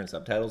before we turned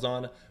subtitles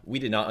on, we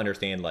did not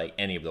understand like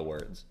any of the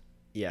words.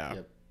 Yeah.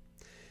 Yep.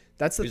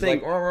 That's the He's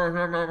thing.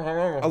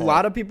 like, A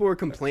lot of people were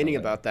complaining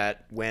about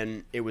that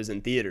when it was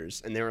in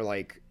theaters, and they were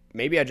like,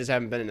 maybe I just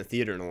haven't been in a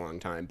theater in a long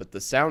time, but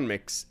the sound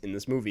mix in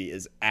this movie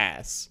is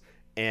ass.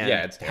 And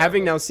Yeah, it's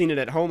having terrible. now seen it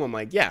at home, I'm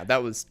like, yeah,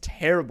 that was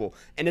terrible.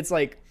 And it's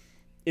like,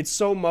 it's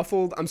so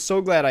muffled. I'm so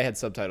glad I had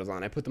subtitles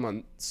on. I put them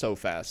on so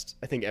fast.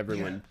 I think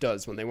everyone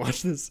does when they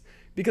watch this.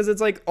 Because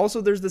it's like,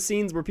 also there's the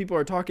scenes where people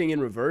are talking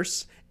in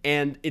reverse,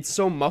 and it's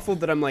so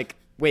muffled that I'm like,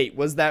 wait,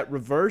 was that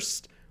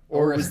reversed?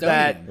 Or was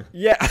that... Estonian.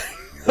 Yeah.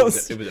 it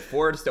was a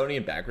forward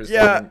Estonian, backwards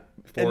Yeah, Estonian,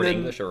 forward and then-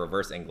 English, or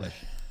reverse English.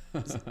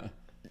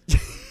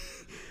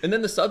 And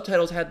then the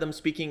subtitles had them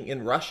speaking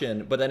in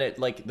Russian, but then it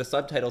like the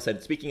subtitle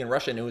said speaking in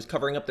Russian. It was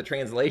covering up the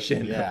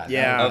translation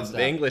Yeah. of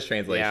the English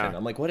translation. Yeah.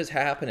 I'm like, what is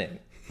happening?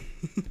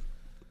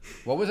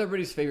 What was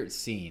everybody's favorite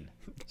scene?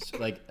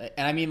 Like,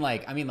 and I mean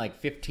like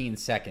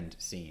 15-second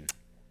scene.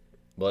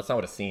 Well, that's not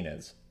what a scene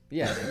is.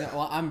 Yeah.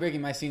 Well, I'm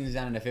breaking my scenes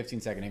down into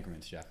 15-second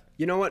increments, Jeff.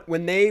 You know what?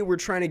 When they were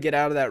trying to get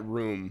out of that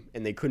room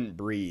and they couldn't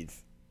breathe,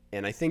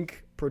 and I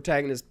think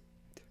protagonist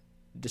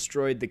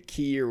destroyed the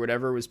key or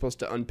whatever was supposed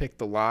to unpick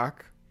the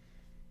lock.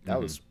 That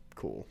was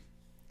cool.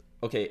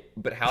 Okay,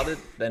 but how did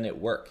then it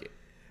work?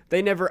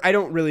 I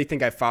don't really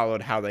think I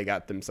followed how they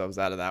got themselves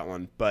out of that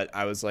one, but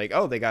I was like,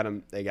 oh, they got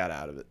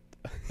out of it.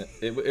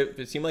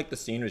 It seemed like the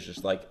scene was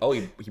just like, oh,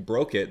 he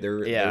broke it.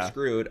 They're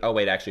screwed. Oh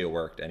wait, actually it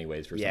worked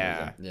anyways for some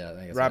reason. Yeah. I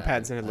think that's Rob what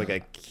happened. Pattinson had like a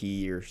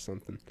key or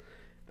something.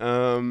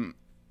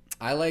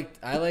 I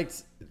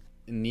liked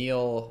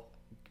Neil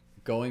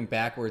going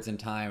backwards in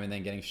time and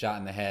then getting shot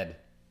in the head.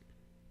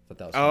 I thought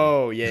that was funny.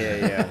 Oh,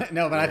 yeah.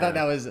 No, but I thought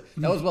that was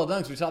well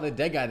done. 'Cause we saw the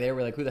dead guy there.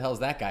 We're like, who the hell's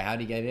that guy?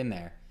 How'd he get in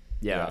there?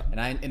 Yeah.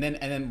 And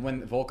then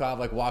when Volkov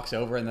like walks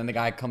over and then the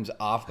guy comes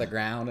off the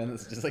ground and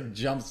it's just like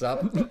jumps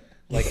up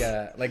like you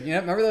know,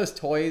 remember those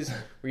toys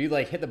where you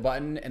like hit the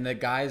button and the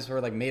guys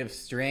were like made of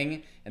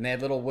string and they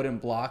had little wooden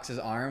blocks as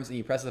arms and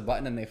you press the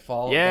button and they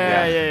fall.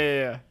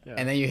 Yeah.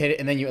 And then you hit it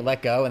and then you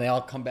let go and they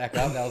all come back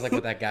up. That was like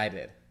what that guy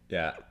did.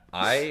 Yeah,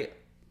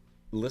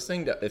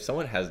 listening to if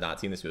someone has not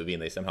seen this movie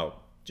and they somehow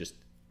just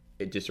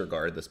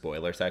disregard the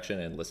spoiler section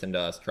and listen to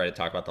us try to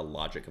talk about the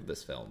logic of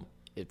this film.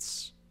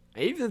 It's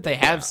even if they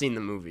have seen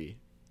the movie,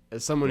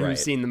 as someone Right.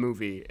 who's seen the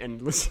movie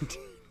and listened to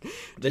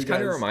This you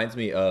kind of guys- reminds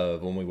me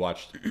of when we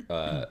watched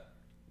the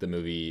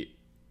movie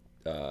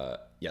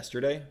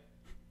yesterday.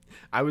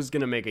 I was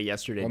gonna make a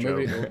yesterday What joke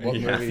movie? What Yeah.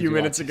 movie a did few you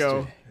minutes watch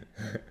ago.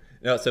 yesterday?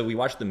 No, so we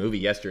watched the movie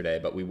yesterday,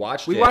 but we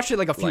watched it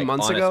like a few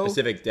months on ago. a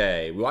specific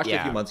day. We watched it a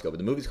Yeah. few months ago, but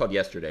the movie's called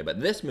Yesterday.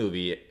 But this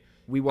movie,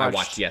 We I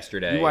watched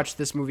yesterday. We watched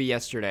this movie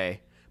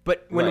yesterday.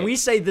 But when Right. we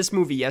say this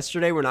movie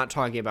yesterday, we're not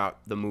talking about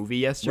the movie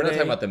yesterday. We're not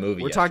talking about the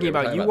movie. We're yesterday. talking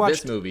about you this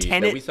watched movie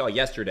Tenet that we saw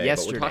yesterday, but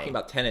yesterday. we're talking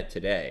about Tenet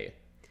today.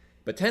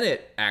 But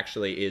Tenet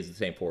actually is the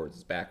same forwards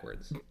as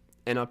backwards.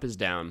 and up is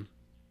down.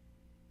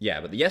 Yeah,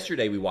 but the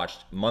yesterday we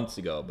watched months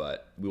ago,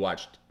 but we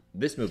watched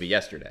this movie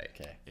yesterday.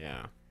 Okay,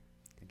 Yeah.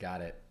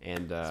 got it.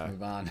 And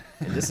Move on.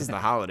 and this is the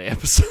holiday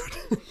episode.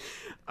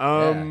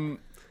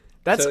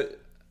 That's So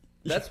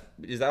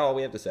is that all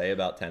we have to say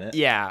about Tenet?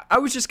 yeah. I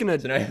was just gonna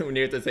So now we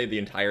have to say the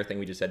entire thing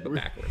we just said, but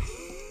backwards.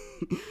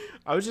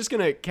 I was just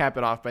gonna cap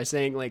it off by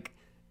saying, like,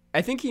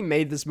 I think he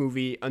made this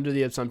movie under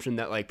the assumption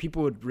that like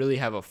people would really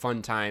have a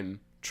fun time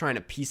trying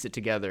to piece it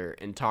together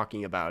and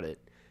talking about it,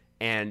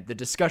 and the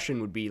discussion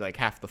would be like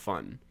half the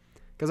fun.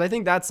 because I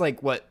think that's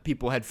like what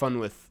people had fun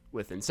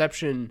with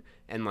Inception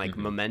and like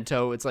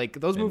Memento. It's like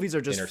those movies are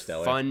just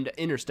fun.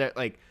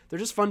 Like they're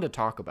just fun to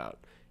talk about.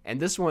 And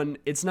this one,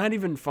 it's not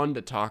even fun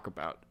to talk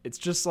about. It's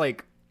just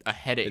like a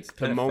headache. It's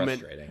kind the of moment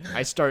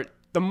frustrating.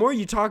 the more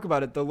you talk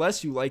about it, the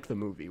less you like the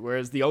movie.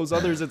 Whereas those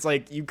others, it's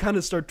like you kind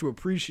of start to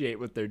appreciate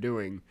what they're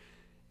doing.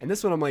 And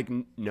this one, I'm like,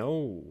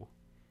 no.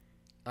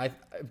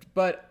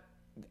 But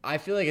I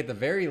feel like at the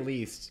very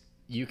least,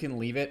 you can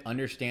leave it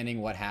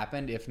understanding what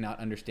happened, if not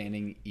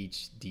understanding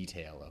each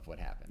detail of what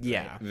happened.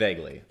 Yeah. Right?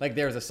 Vaguely. Like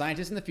there was a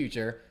scientist in the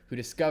future who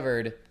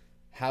discovered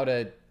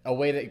a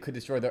way that could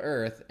destroy the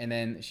Earth, and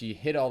then she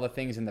hid all the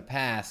things in the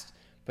past,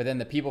 but then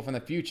the people from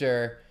the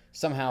future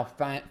somehow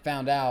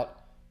found out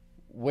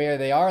where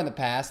they are in the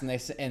past, and they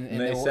sent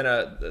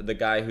the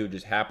guy who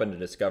just happened to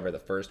discover the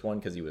first one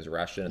because he was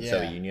Russian, and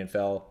Soviet Union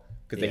fell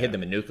because they hid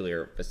them in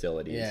nuclear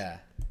facilities. Yeah.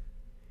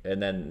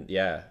 And then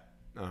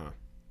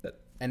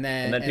And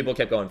then people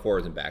kept going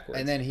forwards and backwards.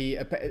 And then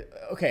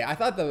I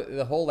thought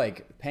the whole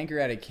like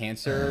pancreatic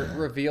cancer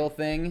reveal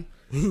thing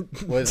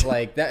was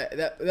like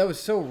that was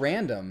so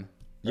random.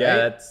 Yeah, right?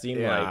 that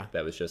seemed like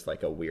that was just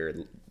like a weird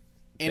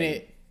and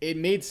thing. it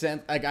made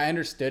sense. Like I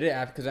understood it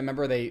after, because I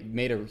remember they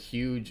made a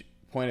huge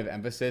point of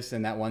emphasis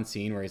in that one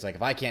scene where he's like,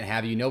 if I can't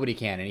have you, nobody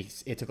can,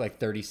 and it took like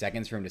 30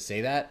 seconds for him to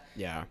say that.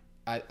 Yeah.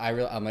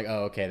 I'm like,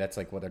 oh, okay, that's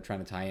like what they're trying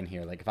to tie in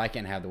here. Like, if I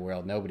can't have the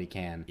world, nobody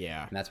can.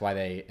 Yeah. And that's why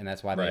they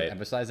Right.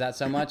 emphasize that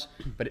so much.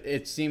 But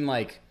it seemed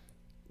like,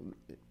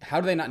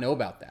 how do they not know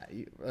about that?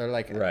 Or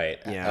like, Right.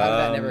 Yeah. How did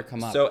that never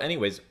come up? So,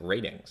 anyways,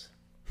 ratings.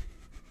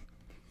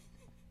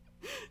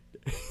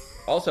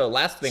 Also,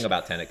 last thing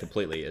about Tenet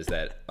completely is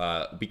that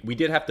we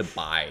did have to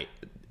buy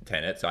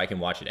Tenet, so I can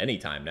watch it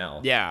anytime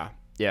now. Yeah.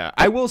 Yeah.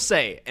 I will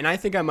say, and I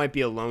think I might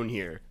be alone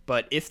here,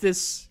 but if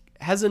this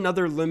has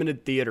another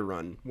limited theater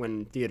run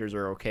when theaters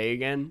are okay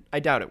again, I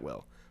doubt it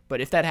will. But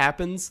if that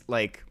happens,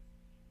 like,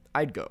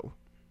 I'd go.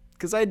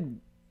 Because I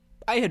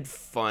had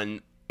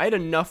fun. I had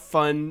enough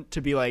fun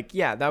to be like,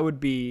 yeah, that would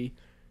be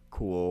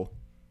cool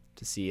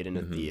to see it in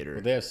a theater.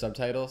 Would they have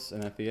subtitles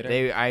in a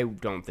theater? I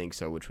don't think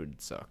so, which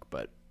would suck.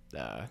 But,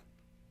 Yeah.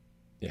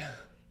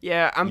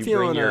 yeah, I'm You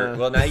feeling bring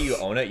well, now you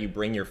own it. You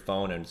bring your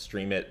phone and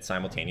stream it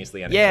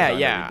simultaneously on yeah, Amazon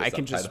to yeah. read the I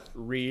can just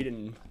subtitle. read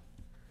and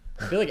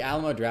I feel like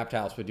Alamo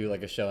Drafthouse would do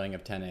like a showing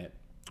of Tenet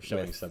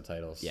showing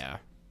subtitles. yeah.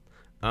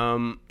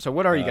 So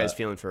what are you guys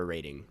feeling for a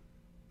rating?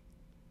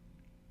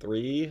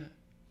 3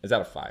 is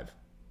out of 5.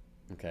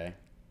 Okay.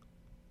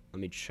 Let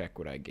me check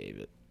what I gave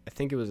it. I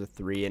think it was a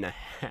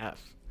 3.5.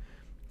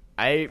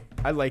 I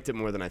liked it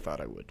more than I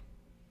thought I would.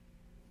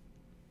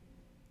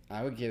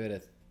 I would give it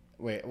a.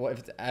 Wait, what if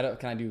it's out of?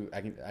 Can I do?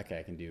 I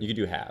can do. You could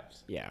do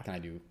halves. Yeah. Can I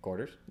do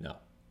quarters? No.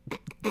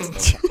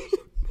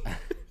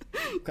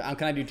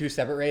 Can I do 2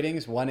 separate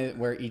ratings? One is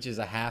where each is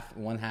a half,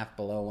 one half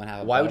below, one half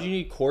above. Why would you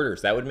need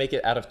quarters? That would make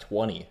it out of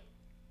 20. Yeah.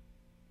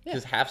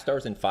 Because half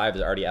stars and 5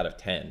 is already out of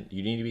 10.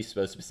 You need to be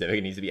so specific.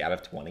 It needs to be out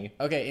of 20.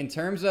 Okay, in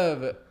terms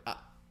of,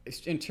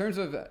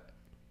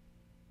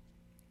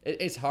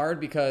 it's hard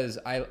because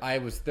I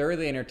was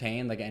thoroughly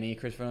entertained like any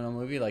Christopher Nolan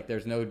movie. Like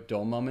there's no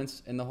dull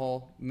moments in the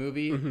whole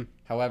movie. Mm-hmm.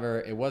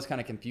 However, it was kind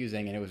of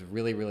confusing and it was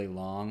really, really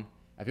long.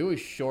 If it was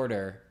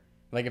shorter,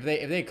 like if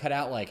they cut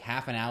out like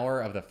half an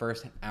hour of the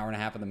first hour and a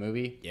half of the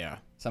movie, Yeah.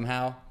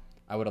 somehow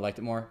I would have liked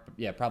it more.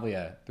 Yeah, probably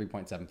a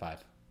 3.75.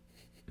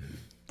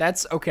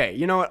 That's okay.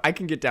 You know what? I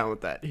can get down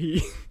with that.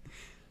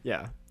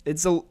 Yeah.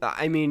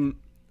 I mean,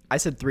 I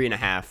said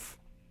 3.5.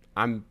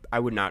 I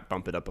would not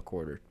bump it up a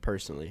quarter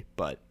personally,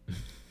 but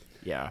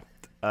yeah.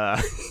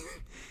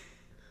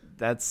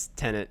 That's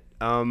Tenet.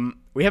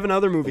 We have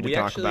another movie to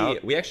talk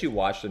about. We actually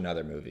watched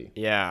another movie.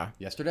 Yeah.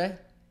 Yesterday?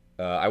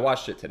 I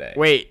watched it today.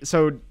 Wait,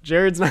 so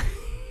Jared's not.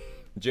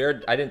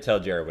 Jared, I didn't tell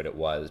Jared what it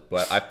was,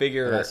 but I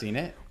figure. Have I seen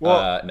it?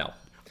 Well, no.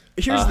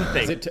 Here's the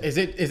thing. Is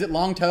it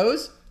Long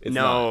Toes? It's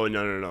No.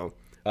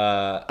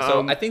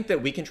 So I think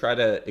that we can try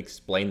to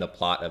explain the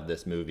plot of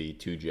this movie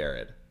to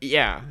Jared.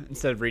 Yeah,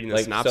 instead of reading the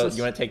So synopsis.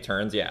 you want to take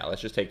turns? Yeah,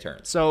 let's just take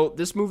turns. So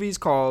this movie's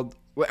called.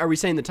 Are we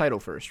saying the title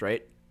first,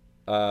 right?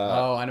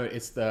 Oh, I know.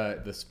 It's the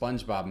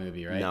SpongeBob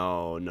movie, right?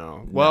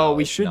 No. Well,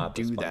 we it's should not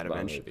the do that SpongeBob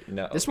eventually. movie.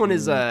 No. This one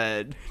is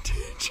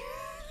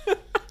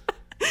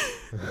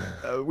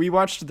we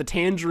watched The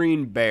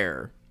Tangerine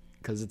Bear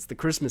because it's the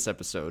Christmas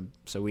episode,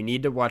 so we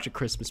need to watch a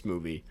Christmas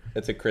movie.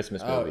 It's a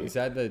Christmas Oh, movie. is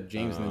that the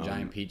James and the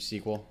Giant Peach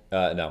sequel?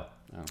 No.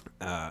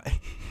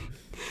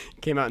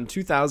 Came out in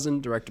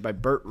 2000, directed by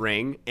Burt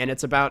Ring, and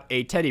it's about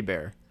a teddy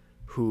bear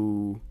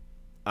who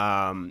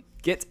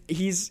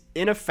he's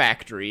in a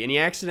factory and he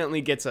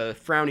accidentally gets a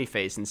frowny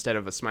face instead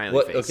of a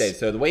smiley face. Okay,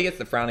 so the way he gets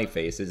the frowny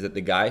face is that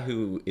the guy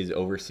who is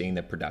overseeing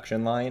the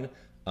production line,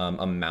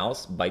 a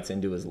mouse bites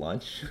into his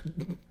lunch.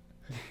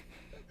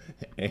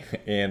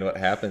 And what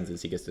happens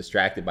is he gets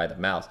distracted by the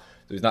mouse.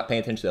 So he's not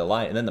paying attention to the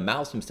line. And then the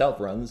mouse himself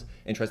runs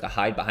and tries to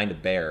hide behind a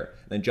bear.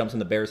 Then jumps on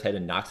the bear's head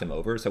and knocks him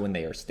over. So when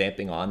they are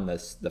stamping on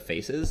the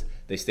faces,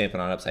 they stamp it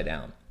on upside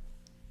down.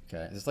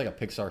 Okay, is this like a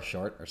Pixar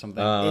short or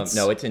something?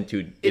 No, it's in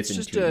two. It's in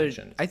just two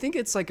dimensions. I think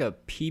it's like a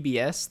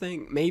PBS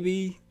thing,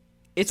 maybe.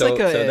 It's So like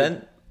a.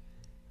 then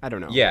I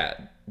don't know. Yeah,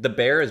 the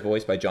bear is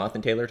voiced by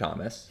Jonathan Taylor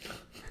Thomas.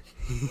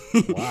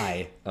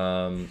 Why?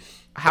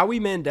 Howie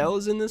Mandel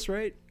is in this,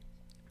 right?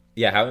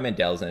 Yeah, Howie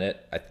Mandel's in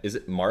it. Is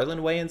it Marlon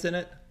Wayans in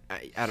it?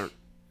 I don't.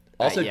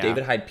 Also, yeah.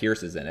 David Hyde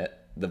Pierce is in it.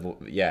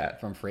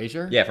 From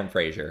Frasier? Yeah, from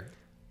Frasier.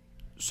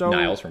 So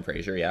Niles from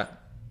Frasier, yeah.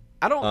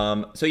 I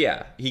don't. So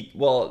yeah,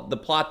 the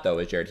plot though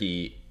is Jared.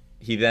 He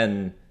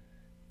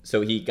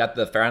got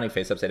the frowning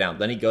face upside down.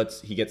 Then he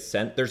gets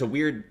sent. There's a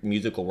weird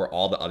musical where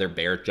all the other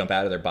bears jump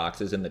out of their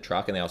boxes in the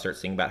truck and they all start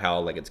singing about how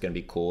like it's gonna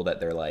be cool that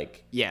they're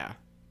like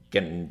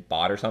getting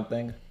bought or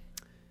something.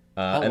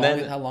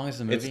 How long is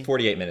the movie? It's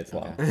 48 minutes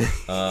long.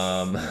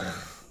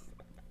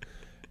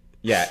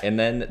 Yeah, and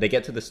then they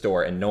get to the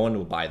store and no one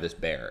will buy this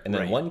bear. And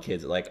then one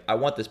kid's like, I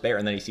want this bear.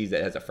 And then he sees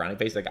that it has a frowning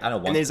face. Like, I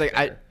don't want and this he's like,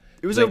 bear.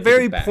 it was a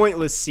very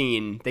pointless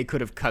scene. They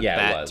could have cut Yeah, it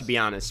that, was. to be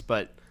honest.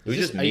 But It was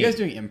just Are me. you guys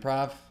doing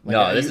improv?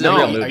 No, this is a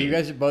real movie. Are you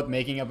guys both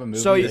making up a movie?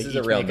 So that this is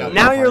a each real make up movie.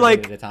 Now one you're part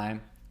like- at a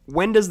time?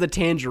 when does the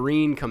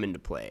tangerine come into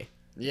play?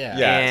 Yeah.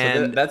 Yeah,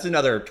 so And- that's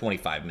another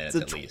 25 minutes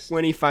It's at least.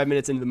 25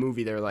 minutes into the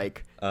movie, they're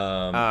like,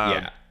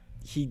 Yeah.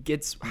 he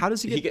gets. How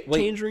does he get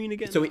wait, tangerine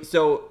again?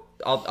 So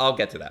I'll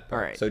get to that part.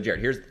 All right. So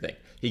Jared, here's the thing.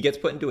 He gets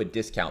put into a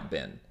discount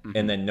bin,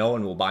 and then no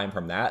one will buy him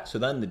from that. So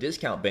then the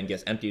discount bin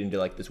gets emptied into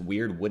like this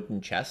weird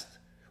wooden chest,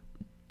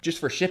 just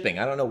for shipping.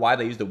 I don't know why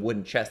they used a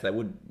wooden chest. That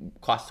would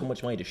cost so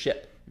much money to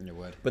ship. It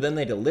would. But then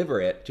they deliver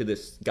it to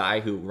this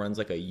guy who runs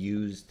like a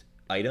used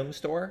item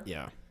store.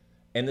 yeah.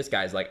 And this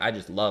guy's like, I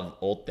just love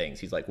old things.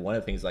 He's like, one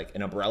of the things like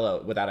an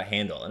umbrella without a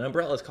handle. And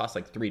umbrellas cost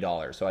like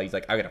 $3. So he's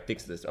like, I gotta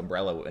fix this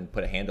umbrella and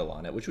put a handle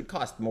on it, which would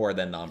cost more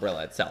than the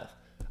umbrella itself.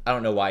 I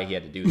don't know why he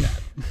had to do that.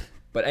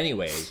 But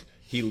anyways,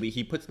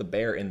 he puts the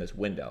bear in this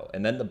window.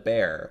 And then the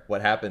bear,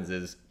 what happens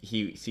is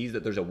he sees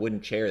that there's a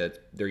wooden chair that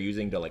they're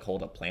using to like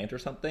hold a plant or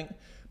something.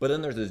 But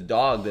then there's this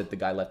dog that the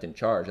guy left in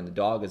charge. And the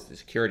dog is the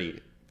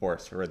security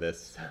force for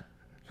this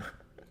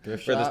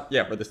Thrift for shop?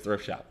 this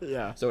thrift shop.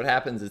 Yeah. So what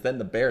happens is then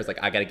the bear is like,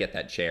 I gotta get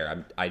that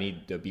chair. I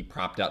need to be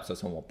propped up so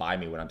someone will buy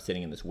me when I'm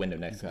sitting in this window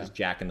next to this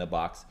Jack in the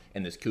Box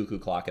and this cuckoo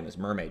clock and this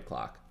mermaid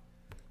clock.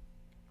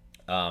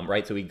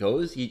 Right. So he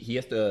goes. He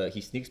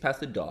sneaks past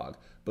the dog,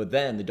 but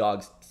then the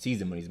dog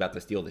sees him when he's about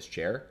to steal this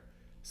chair.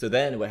 So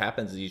then what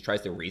happens is he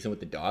tries to reason with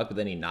the dog, but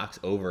then he knocks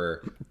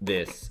over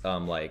this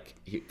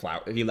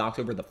he knocks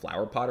over the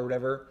flower pot or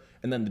whatever.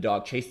 And then the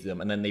dog chases him,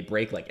 and then they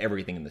break like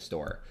everything in the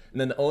store. And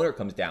then the owner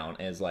comes down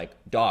and is like,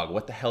 "Dog,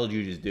 what the hell did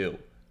you just do?"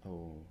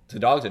 Oh. So the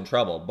dog's in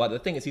trouble. But the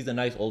thing is, he's a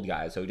nice old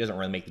guy, so he doesn't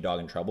really make the dog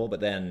in trouble. But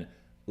then,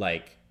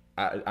 like,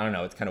 I don't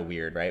know, it's kind of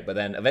weird, right? But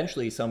then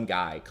eventually some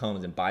guy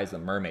comes and buys the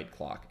mermaid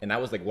clock, and that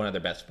was like one of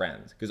their best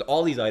friends because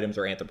all these items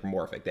are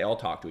anthropomorphic. They all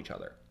talk to each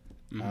other.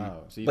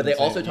 Oh, so you But they didn't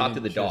say- also you talk to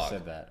didn't- the should've dog.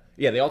 Said that.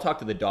 Yeah, they all talk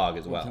to the dog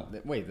as well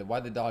Wait,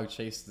 why'd the dog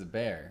chase the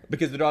bear?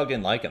 because the dog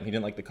didn't like him. He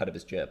didn't like the cut of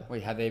his jib.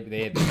 Wait, they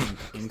had been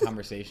in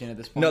conversation at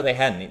this point? No, they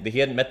hadn't. He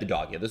hadn't met the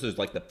dog yet. This was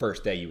like the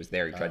first day he was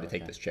there. He tried to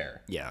take this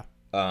chair. Yeah.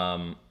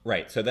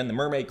 Right. So then the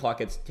mermaid clock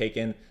gets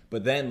taken,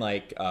 but then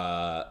like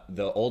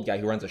the old guy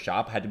who runs a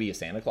shop had to be a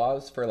Santa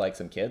Claus for like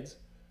some kids.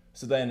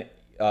 So then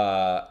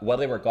while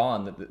they were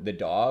gone, the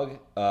dog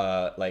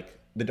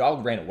the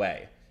dog ran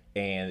away,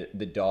 and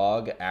the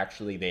dog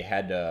actually they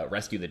had to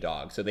rescue the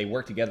dog. So they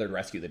worked together to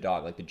rescue the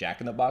dog. Like the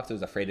Jack in the Box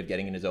was afraid of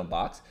getting in his own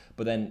box,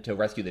 but then to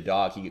rescue the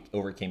dog, he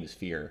overcame his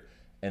fear,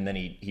 and then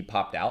he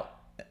popped out.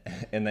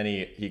 And then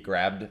he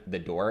grabbed the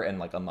door and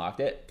like unlocked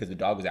it because the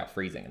dog was out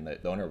freezing and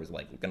the owner was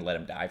like gonna let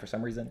him die for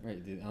some reason.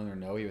 Wait, did the owner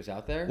know he was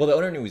out there? Well, the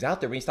owner knew he was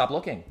out there, but he stopped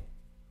looking.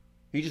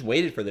 He just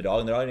waited for the dog,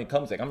 and the dog didn't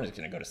come. He's like, I'm just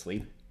gonna go to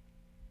sleep.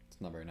 It's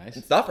not very nice.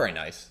 It's not very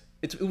nice.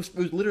 It was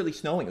literally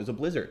snowing. It was a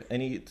blizzard,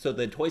 and so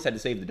the toys had to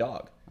save the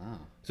dog. Oh.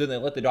 So they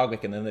let the dog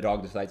back, and then the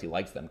dog decides he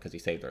likes them because he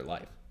saved their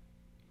life,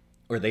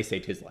 or they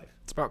saved his life.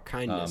 It's about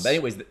kindness. But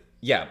anyways,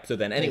 So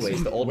then,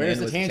 anyways, the old Where's man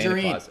the was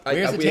tangerine? Santa Claus.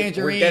 Where's the We're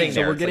tangerine? getting So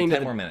there. we're It's getting like to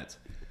 10 more minutes.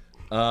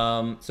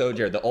 So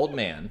Jared, the old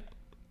man,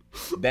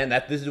 then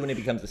this is when he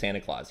becomes the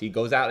Santa Claus. He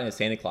goes out in a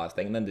Santa Claus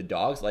thing, and then the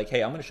dog's like,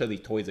 "Hey, I'm going to show these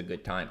toys a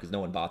good time because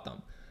no one bought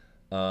them."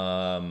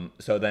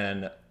 So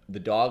then the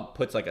dog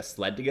puts like a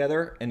sled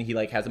together, and he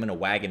like has him in a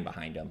wagon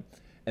behind him,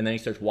 and then he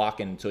starts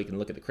walking so he can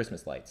look at the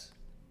Christmas lights.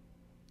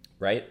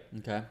 Right?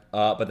 Okay.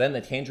 But then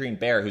the Tangerine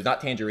Bear, who's not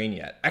Tangerine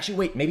yet. Actually,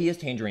 wait, maybe he is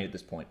Tangerine at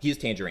this point. He is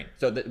Tangerine.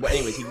 So,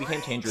 anyways, he became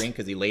Tangerine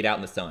because he laid out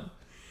in the sun.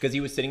 Because he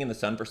was sitting in the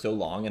sun for so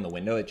long in the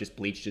window, it just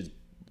bleached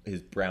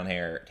his brown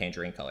hair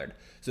tangerine colored.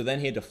 So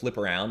then he had to flip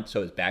around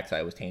so his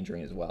backside was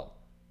Tangerine as well.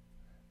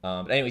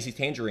 But anyways, he's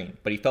Tangerine,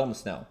 but he fell in the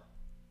snow.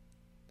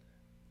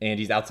 And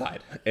he's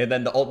outside. And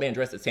then the old man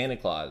dressed as Santa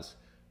Claus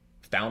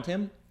found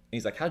him. And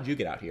he's like, how'd you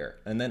get out here?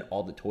 And then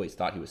all the toys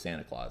thought he was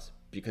Santa Claus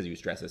because he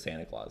was dressed as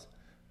Santa Claus.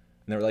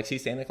 And they were like, see,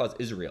 Santa Claus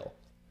is real.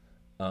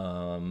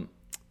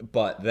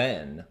 But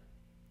then,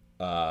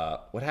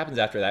 what happens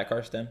after that,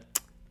 Karsten?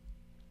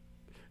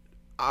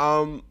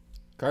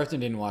 Karsten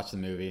didn't watch the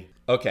movie.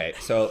 Okay,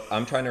 so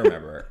I'm trying to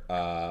remember.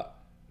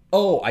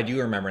 Oh, I do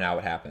remember now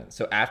what happened.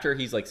 So after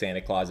he's like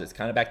Santa Claus, it's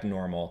kind of back to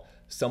normal.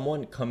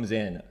 Someone comes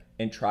in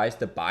and tries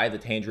to buy the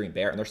Tangerine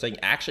Bear. And they're saying,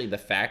 actually, the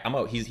fact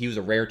he was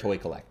a rare toy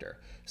collector.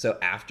 So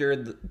after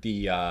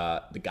the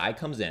guy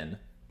comes in,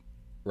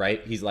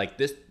 right, he's like,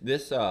 this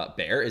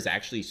bear is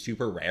actually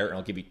super rare, and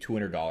I'll give you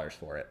 $200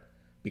 for it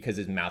because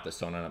his mouth is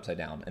sewn on upside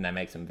down, and that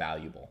makes him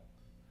valuable.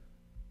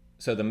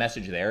 So the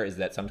message there is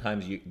that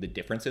sometimes the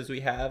differences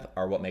we have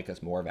are what make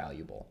us more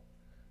valuable.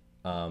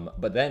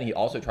 But then he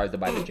also tries to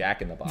buy the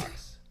Jack in the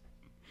Box.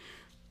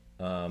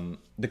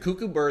 The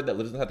cuckoo bird that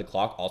lives inside the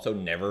clock also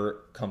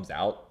never comes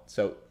out.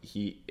 So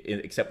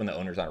except when the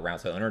owner's not around.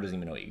 So the owner doesn't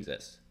even know he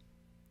exists.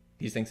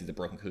 He thinks it's a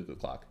broken cuckoo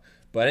clock.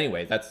 But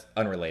anyway, that's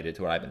unrelated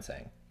to what I've been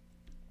saying.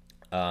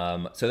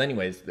 So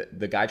anyways,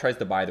 the guy tries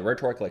to buy, the rare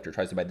toy collector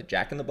tries to buy the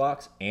Jack in the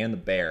Box and the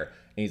bear.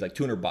 And he's like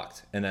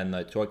 $200. And then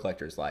the toy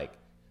collector's like,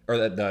 or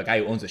the guy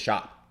who owns the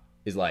shop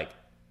is like,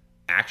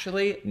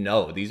 actually,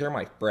 no, these are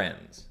my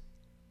friends.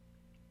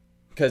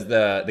 Because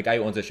the guy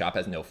who owns the shop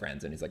has no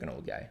friends, and he's like an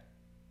old guy.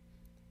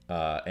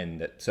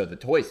 So the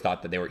toys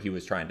thought that he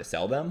was trying to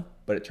sell them,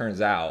 but it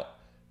turns out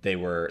they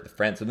were the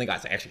friends. So the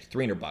guy's like, actually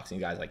 $300, and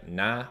the guy's like,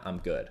 nah, I'm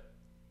good.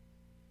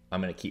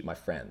 I'm gonna keep my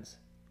friends,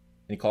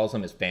 and he calls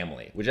them his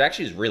family, which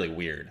actually is really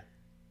weird.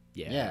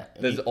 Yeah.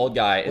 This old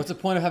guy. What's the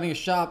point of having a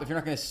shop if you're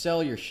not gonna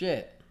sell your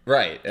shit?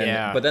 Right.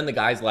 But then the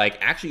guy's like,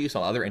 actually, you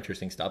saw other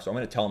interesting stuff, so I'm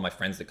gonna tell my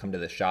friends to come to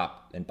the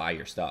shop and buy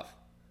your stuff.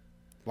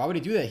 Why would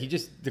he do that? He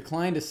just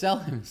declined to sell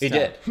him stuff.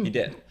 He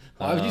did.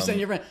 Why would you send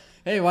your friend,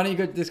 hey, why don't you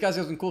go, this guy's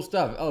got some cool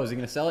stuff. Oh, is he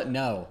going to sell it?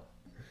 No.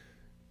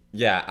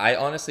 Yeah, I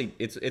honestly,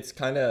 it's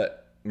kind of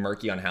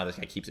murky on how this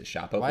guy keeps his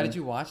shop open. Why did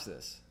you watch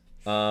this?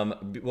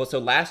 Well, so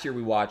last year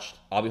we watched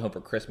I'll Be Home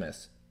for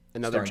Christmas.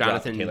 Another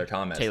Jonathan Taylor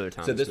Thomas.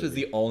 So this was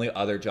the only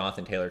other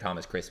Jonathan Taylor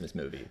Thomas Christmas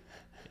movie.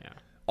 Yeah.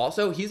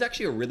 Also, he's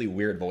actually a really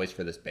weird voice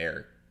for this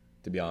bear,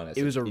 to be honest.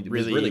 It was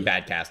really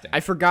bad casting. I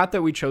forgot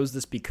that we chose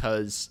this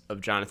because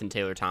of Jonathan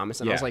Taylor Thomas,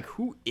 and I was like,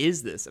 who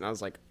is this? And I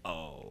was like,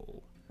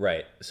 oh.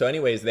 Right. So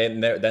anyways,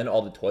 then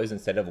all the toys,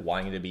 instead of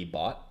wanting to be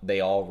bought, they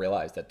all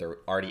realize that they're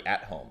already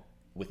at home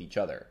with each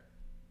other.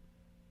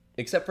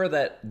 Except for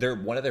that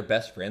one of their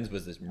best friends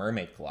was this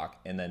mermaid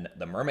clock, and then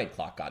the mermaid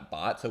clock got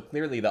bought, so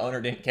clearly the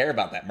owner didn't care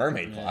about that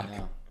mermaid clock.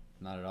 No,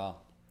 not at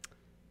all.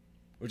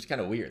 Which is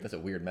kind of weird. That's a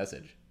weird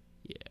message.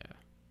 Yeah.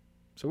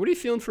 So what are you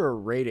feeling for a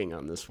rating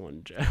on this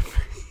one, Jeff?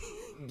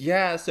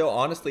 Yeah, so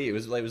honestly, it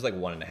was like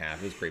 1.5.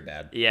 It was pretty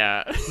bad.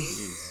 Yeah.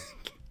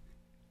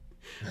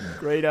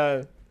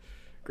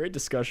 Great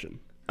discussion.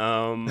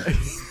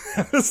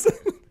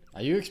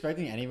 Are you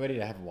expecting anybody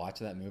to have watched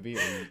that movie,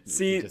 or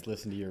you just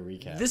listen to your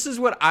recap? This is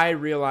what I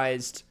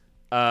realized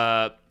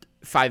 5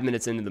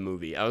 minutes into the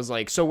movie. I was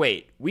like, so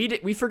wait,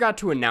 we forgot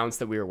to announce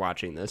that we were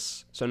watching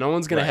this, so no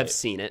one's gonna have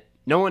seen it.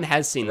 No one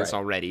has seen this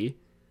already.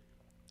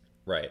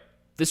 Right.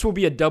 This will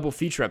be a double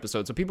feature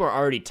episode, so people are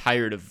already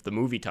tired of the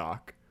movie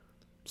talk.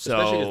 So,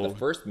 especially because the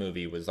first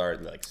movie was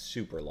already like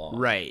super long.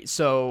 Right.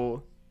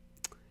 So,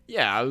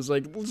 yeah, I was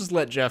like, we'll just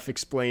let Jeff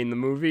explain the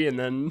movie, and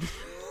then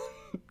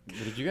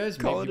did you guys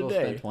make people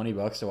spend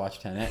 $20 to watch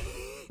Tenet?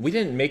 We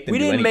didn't make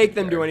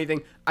them. Do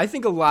anything. I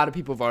think a lot of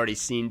people have already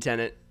seen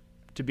Tenet,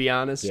 to be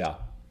honest. Yeah.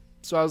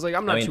 So I was like,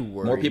 I'm not too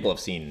worried. More people have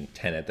seen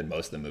Tenet than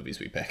most of the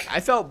movies we pick. I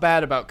felt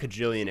bad about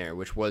Kajillionaire,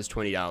 which was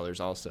 $20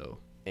 also,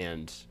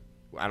 and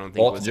I don't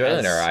think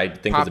Kajillionaire, I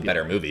think, was a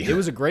better movie. It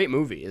was a great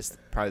movie. It's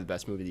probably the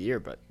best movie of the year.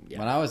 But yeah.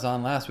 When I was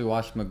on last, we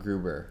watched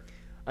MacGruber.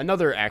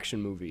 Another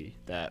action movie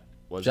that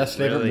was Jeff's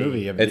favorite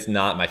movie. It's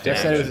not my favorite.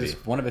 Jeff said it was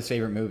one of his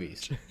favorite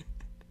movies.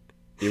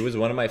 It was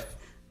one of my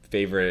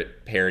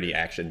favorite parody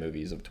action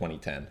movies of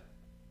 2010.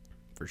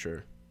 For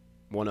sure.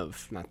 One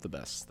of, not the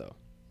best, though.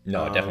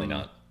 No, definitely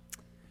not.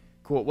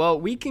 Cool. Well,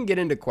 we can get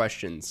into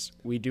questions.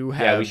 We do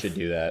have... Yeah, we should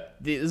do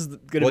that. Do you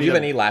have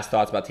any last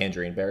thoughts about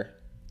Tangerine Bear?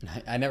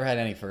 I never had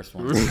any first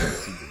ones.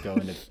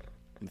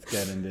 Let's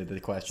get into the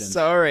questions.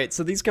 So, all right.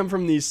 So these come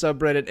from the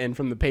subreddit and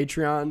from the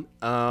Patreon.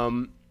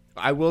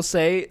 I will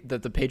say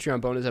that the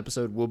Patreon bonus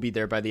episode will be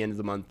there by the end of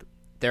the month.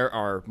 There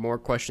are more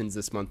questions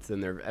this month than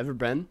there have ever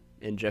been,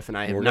 and Jeff and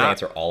I have not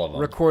answer all of them.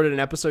 Recorded an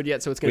episode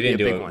yet, so it's going to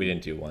be a big one. We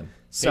didn't do one.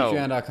 So,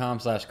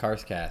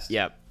 Patreon.com/Carscast.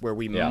 Yeah, where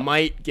we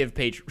might give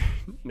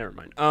Never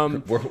mind.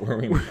 Where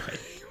we might.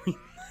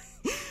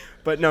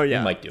 But no, yeah.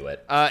 We might do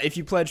it. If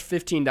you pledge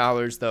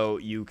 $15, though,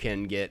 you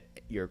can get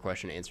your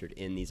question answered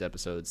in these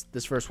episodes.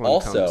 This first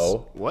one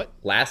comes... What?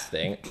 Last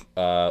thing,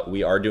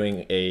 we are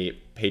doing a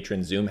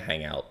patron Zoom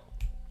hangout.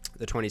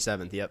 The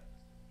 27th, yep.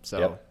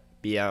 So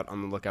be out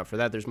on the lookout for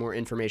that. There's more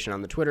information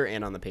on the Twitter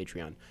and on the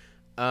Patreon.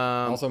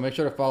 Also, make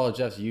sure to follow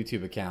Jeff's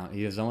YouTube account.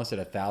 He is almost at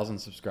 1,000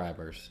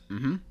 subscribers.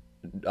 Mm-hmm.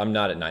 I'm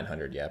not at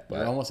 900 yet, but...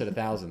 We're almost at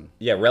 1,000.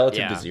 Yeah,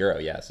 relative to 0,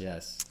 yes.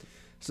 Yes.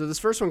 So this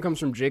first one comes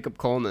from Jacob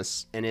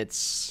Colness, and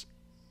it's...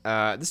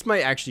 this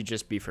might actually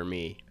just be for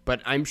me,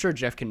 but I'm sure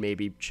Jeff can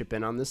maybe chip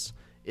in on this.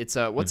 It's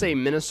what's a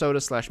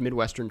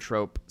Minnesota/Midwestern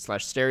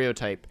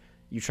trope/stereotype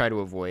you try to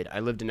avoid? I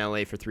lived in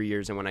LA for 3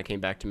 years, and when I came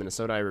back to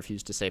Minnesota, I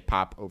refused to say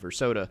pop over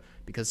soda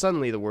because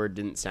suddenly the word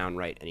didn't sound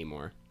right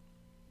anymore.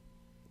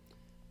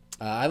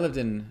 I lived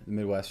in the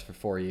Midwest for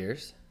 4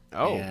 years.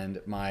 Oh. And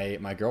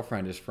my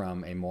girlfriend is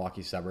from a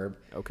Milwaukee suburb.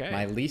 Okay.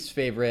 My least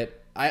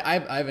favorite, I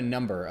have a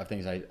number of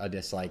things I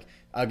dislike.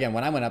 Again,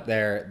 when I went up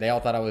there, they all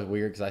thought I was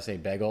weird because I say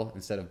bagel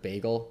instead of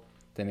bagel.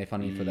 They made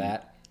fun of me for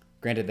that.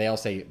 Granted, they all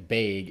say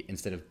bag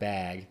instead of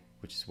bag,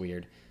 which is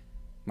weird.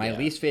 My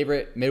least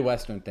favorite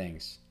Midwestern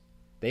things.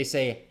 They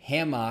say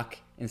hammock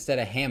instead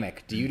of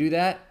hammock. Do you do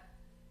that?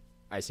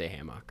 I say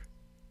hammock.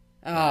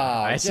 Oh,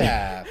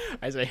 I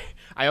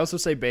also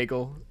say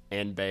bagel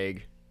and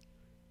bag,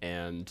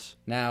 and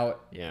now,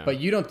 but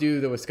you don't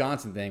do the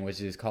Wisconsin thing,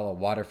 which is called a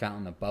water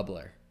fountain, a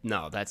bubbler.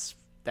 No, that's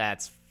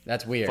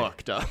weird.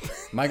 Fucked up.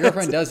 My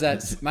girlfriend does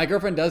that. My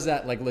girlfriend does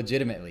that like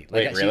legitimately.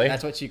 Like, Wait, really?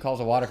 That's what she calls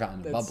a water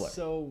fountain, a bubbler.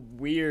 So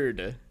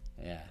weird.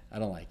 Yeah, I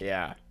don't like it.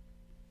 Yeah.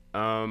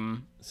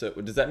 So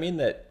does that mean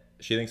that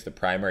she thinks the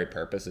primary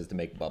purpose is to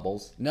make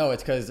bubbles? No,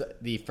 it's because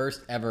the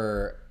first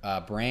ever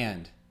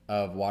brand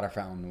of water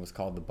fountain was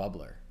called the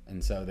Bubbler,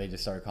 and so they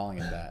just started calling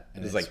it that.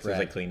 And It's like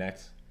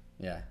Kleenex.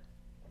 Yeah.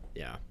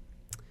 Yeah.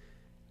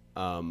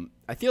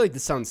 I feel like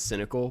this sounds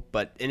cynical,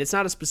 and it's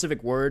not a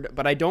specific word,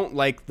 but I don't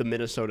like the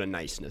Minnesota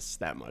niceness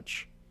that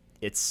much.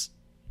 It's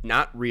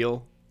not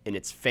real and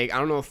it's fake. I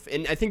don't know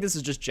and I think this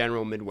is just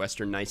general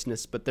Midwestern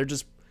niceness, but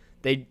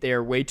they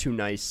are way too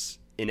nice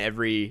in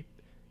every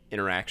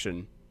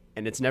interaction,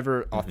 and it's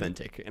never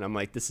authentic. And I'm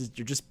like,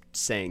 you're just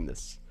saying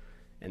this,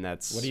 and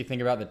that's. What do you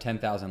think about the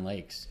 10,000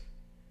 lakes?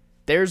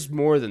 There's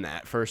more than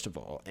that, first of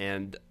all,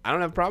 and I don't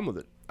have a problem with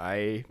it.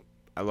 I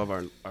love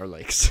our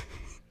lakes.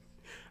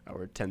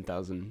 Our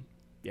 10,000,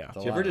 yeah.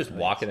 Do you ever just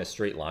walk in a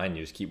straight line?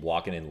 You just keep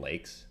walking in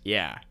lakes?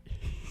 Yeah.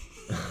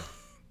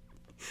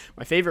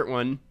 My favorite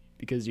one,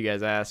 because you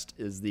guys asked,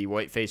 is the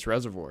Whiteface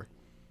Reservoir.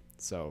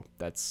 So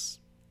that's.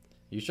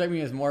 You strike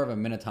me as more of a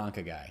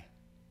Minnetonka guy.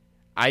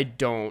 I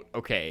don't.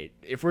 Okay,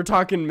 if we're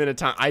talking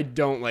Minnetonka, I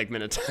don't like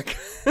Minnetonka.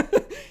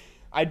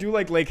 I do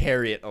like Lake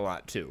Harriet a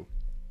lot too.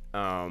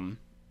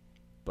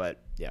 But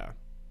yeah.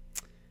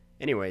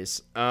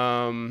 Anyways,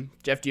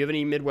 Jeff, do you have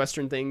any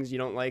Midwestern things you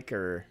don't like,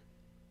 or?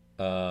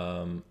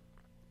 Nah.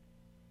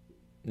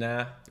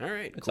 All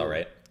right. It's cool. all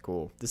right.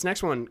 Cool. This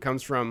next one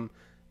comes from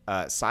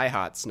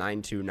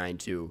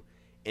Cyhots9292,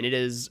 and it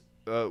is,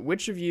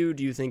 which of you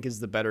do you think is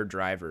the better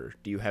driver?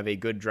 Do you have a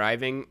good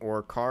driving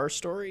or car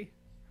story?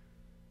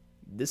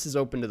 This is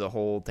open to the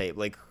whole tape.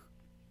 Like,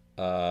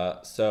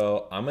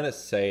 so I'm gonna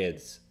say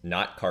it's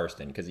not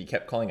Karsten because he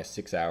kept calling a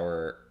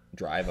 6-hour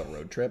drive a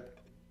road trip.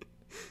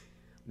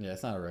 Yeah,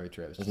 it's not a road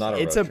trip. It's not a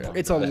road trip.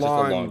 It's a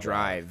long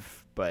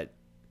drive, but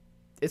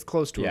it's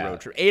close to a road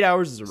trip. 8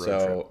 hours is a road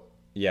trip. So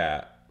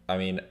yeah, I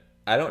mean,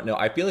 I don't know.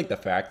 I feel like the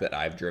fact that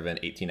I've driven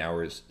 18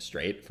 hours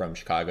straight from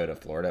Chicago to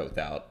Florida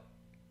without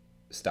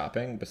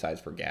stopping,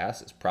 besides for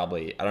gas, is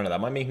probably, I don't know,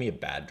 that might make me a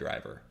bad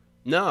driver.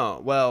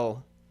 No,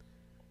 well,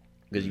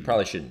 because you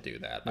probably shouldn't do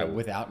that.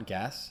 Without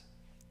gas?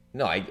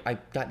 No, I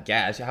got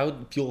gas. How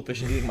fuel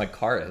efficient do you think my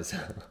car is?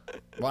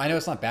 Well, I know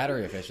it's not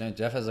battery efficient.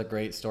 Jeff has a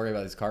great story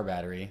about his car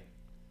battery.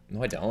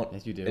 No, I don't.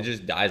 Yes, you do. It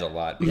just dies a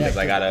lot because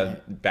I got a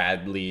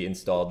badly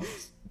installed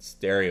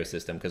stereo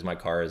system because my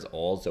car is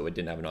old, so it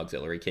didn't have an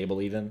auxiliary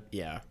cable even.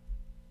 Yeah.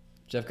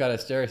 Jeff got a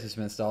stereo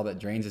system installed that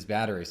drains his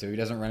battery, so he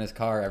doesn't run his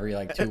car every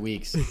 2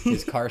 weeks.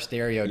 His car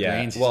stereo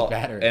drains his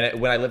battery.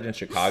 And when I lived in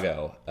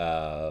Chicago,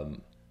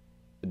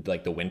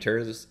 like the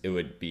winters, it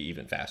would be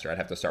even faster. I'd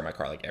have to start my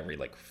car every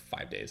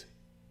 5 days.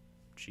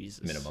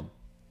 Jesus. Minimum.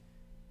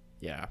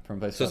 Yeah. From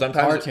places so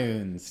sometimes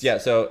cartoons. Yeah,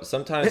 so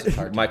sometimes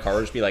my car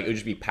would just be it would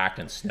just be packed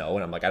in snow,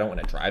 and I'm like, I don't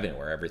want to drive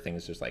anywhere.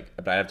 Everything's just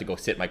but I have to go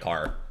sit in my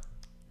car.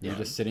 You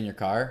just sit in your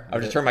car? I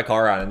would just turn my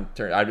car on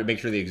and I would make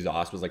sure the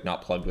exhaust was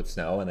not plugged with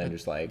snow, and then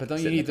just But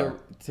don't you need to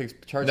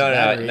charge the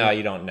battery? No,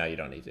 you don't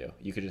need to.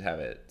 You could just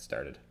have it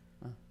started.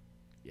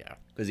 Yeah.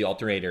 Because the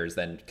alternator is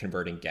then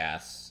converting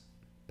gas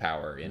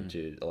power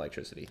into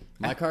electricity.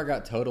 My car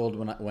got totaled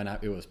when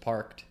it was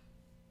parked.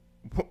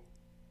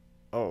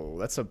 Oh,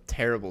 that's a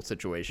terrible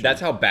situation.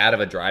 That's how bad of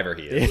a driver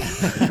he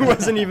is. He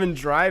wasn't even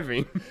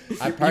driving.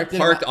 I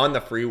parked on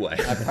the freeway.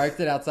 I parked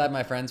it outside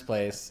my friend's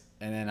place,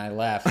 and then I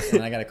left,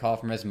 and I got a call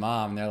from his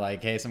mom. And they're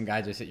like, hey, some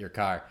guy just hit your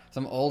car.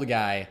 Some old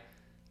guy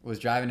was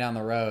driving down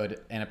the road,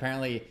 and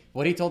apparently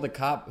what he told the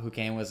cop who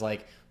came was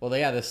well,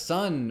 yeah, the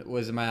sun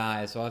was in my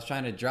eyes, so I was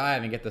trying to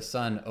drive and get the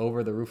sun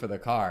over the roof of the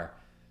car.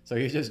 So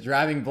he was just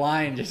driving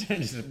blind,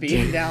 just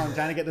beating down,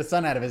 trying to get the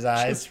sun out of his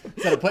eyes,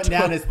 instead of putting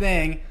down his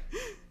thing.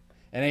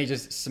 And then he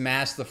just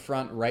smashed the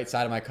front right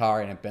side of my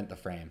car, and it bent the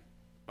frame.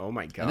 Oh,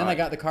 my God. And then I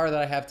got the car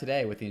that I have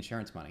today with the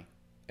insurance money.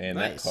 And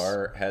nice. That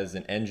car has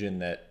an engine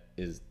that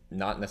is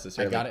not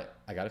necessarily...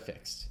 I got it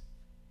fixed.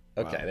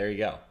 Okay, wow. There you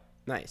go.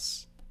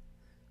 Nice.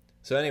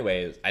 So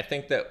anyways, I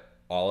think that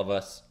all of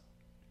us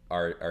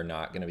are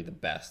not going to be the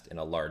best in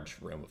a large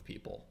room of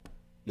people.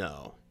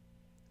 No.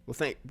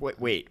 Well,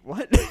 wait,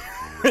 what?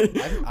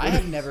 I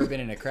have never been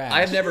in a crash.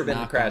 I have never been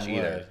in a crash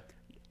either.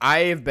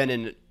 I have been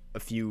in a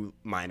few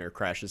minor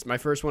crashes. My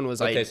first one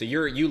was okay, so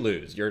you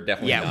lose. You're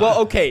definitely not. Well,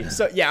 okay,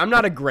 so yeah, I'm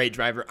not a great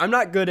driver. I'm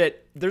not good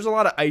at. There's a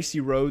lot of icy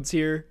roads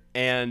here,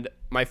 and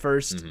my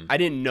first, I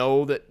didn't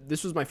know that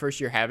this was my first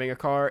year having a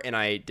car, and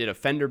I did a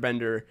fender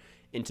bender,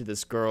 into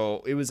this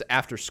girl. It was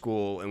after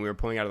school, and we were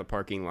pulling out of the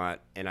parking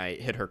lot, and I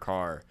hit her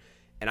car,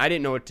 and I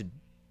didn't know what to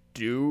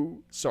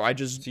do, so I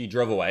just... So you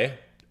drove away?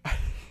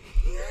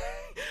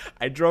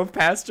 I drove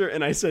past her,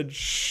 and I said,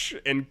 shh,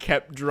 and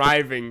kept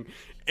driving.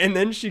 And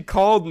then she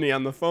called me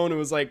on the phone and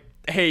was like,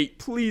 hey,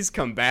 please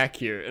come back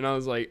here. And I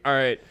was like, all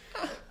right,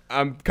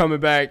 I'm coming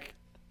back.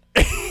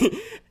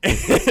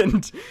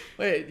 And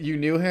wait, you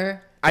knew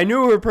her? I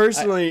knew her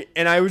personally,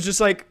 and I was just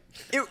like,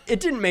 it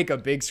didn't make a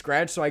big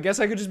scratch, so I guess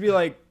I could just be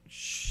like,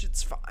 shh,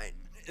 it's fine.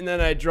 And then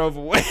I drove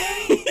away.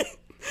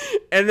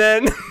 And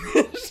then,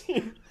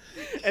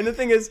 and the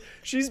thing is,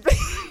 she's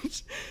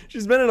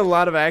been in a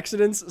lot of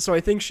accidents, so I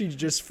think she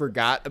just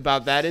forgot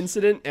about that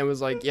incident and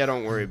was like, yeah,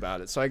 don't worry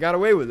about it. So I got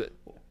away with it.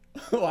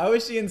 Why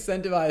was she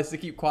incentivized to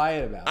keep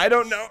quiet about it? I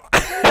don't know.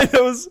 That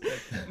was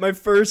my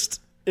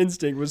first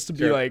instinct, was to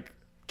be like,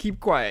 keep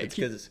quiet.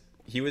 Because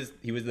he was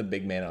the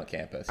big man on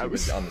campus. He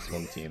was on the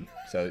swim team,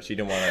 so she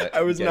didn't want to.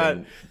 I was not.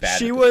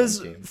 She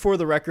was, for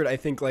the record, I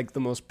think like the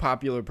most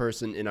popular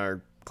person in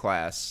our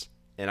class,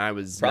 and I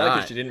was probably not.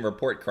 because she didn't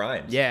report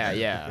crimes.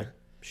 Yeah.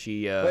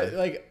 She But,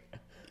 like,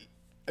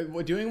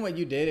 doing what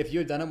you did, if you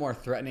had done it more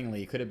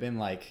threateningly, it could have been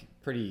like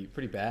pretty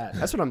bad.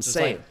 That's what I'm Just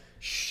saying. like,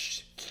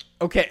 shh.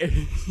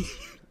 Okay.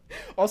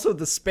 Also,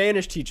 the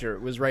Spanish teacher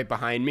was right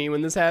behind me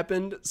when this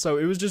happened, so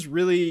it was just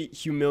really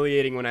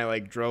humiliating when I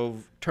like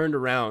turned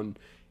around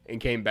and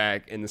came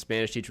back, and the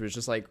Spanish teacher was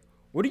just like,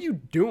 what are you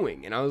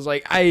doing? And I was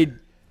like,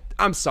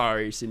 I'm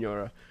sorry,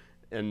 senora.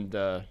 And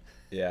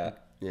yeah.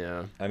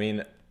 I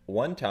mean,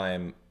 one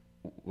time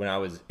when I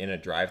was in a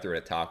drive-thru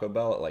at Taco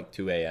Bell at like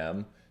 2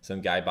 a.m., some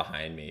guy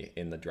behind me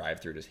in the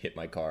drive-thru just hit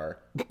my car.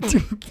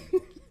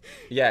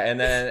 Yeah,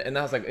 and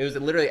I was like, it was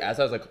literally as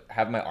I was like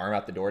having my arm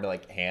out the door to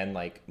like hand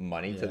like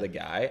money to the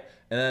guy,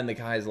 and then the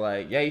guy's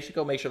like, yeah, you should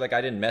go make sure that guy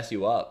didn't mess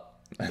you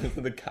up. That's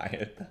what the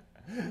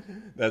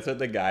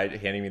guy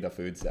handing me the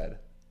food said.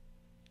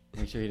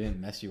 Make sure he didn't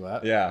mess you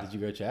up. Yeah. Did you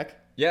go check?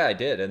 Yeah, I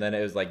did, and then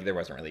it was like there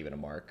wasn't really even a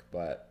mark,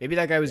 but maybe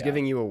that guy was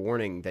giving you a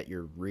warning that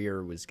your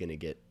rear was gonna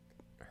get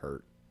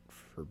hurt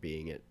for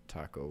being at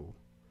Taco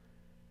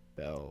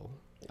Bell.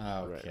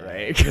 Oh, okay.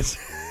 Right? Because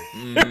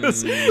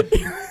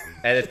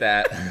edit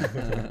that.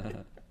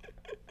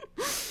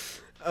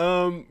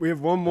 We have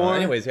one more.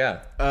 Anyways,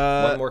 yeah.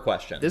 One more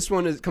question. This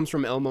one comes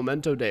from El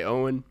Momento de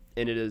Owen,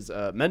 and it is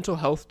mental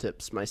health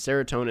tips. My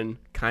serotonin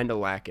kinda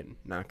lacking,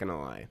 not gonna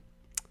lie.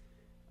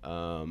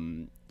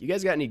 You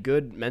guys got any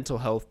good mental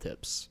health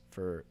tips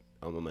for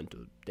El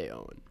Momento de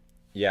Owen?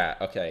 Yeah.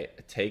 Okay.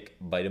 Take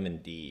vitamin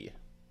D.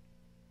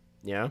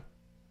 Yeah.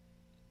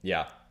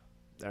 Yeah.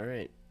 All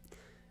right,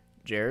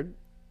 Jared.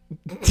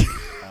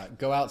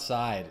 Go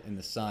outside in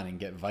the sun and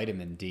get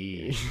vitamin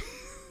D.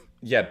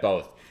 Yeah,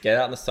 both. Get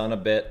out in the sun a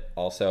bit.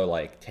 Also,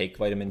 like, take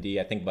vitamin D.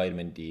 I think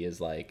vitamin D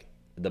is like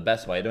the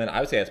best vitamin. I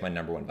would say that's my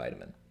number one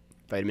vitamin.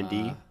 Vitamin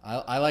D.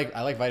 I like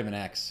vitamin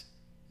X.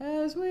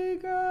 As we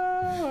go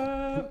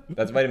up.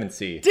 That's vitamin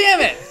C.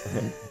 Damn it!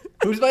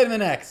 Who's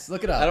vitamin X?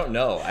 Look it up. I don't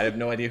know. I have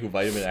no idea who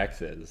vitamin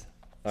X is. Is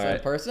that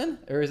a person,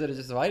 or is it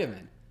just a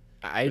vitamin?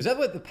 Is that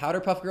what the Powder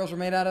Puff Girls were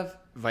made out of?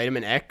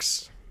 Vitamin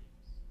X.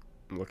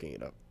 I'm looking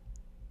it up.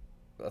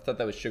 I thought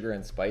that was sugar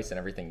and spice and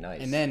everything nice.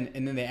 And then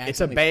they accidentally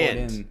It's a band.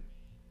 poured in.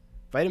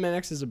 Vitamin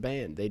X is a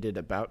band. They did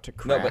About to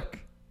Crack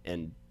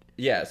and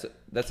yeah, so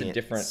that's a Can't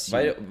different.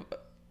 see.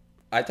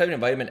 I typed in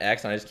vitamin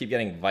X and I just keep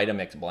getting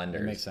Vitamix blenders.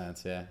 That makes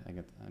sense. Yeah, I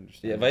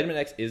understand. Yeah, Vitamin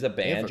X is a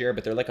band, Jared,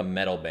 but they're like a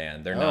metal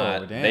band. They're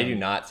not. Damn. They do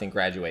not sing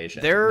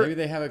Graduation. Maybe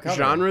they have it covered.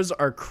 genres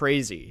are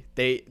crazy.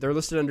 They're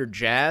listed under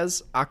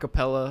jazz,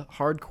 acapella,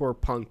 hardcore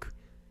punk,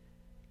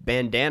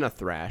 bandana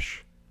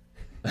thrash.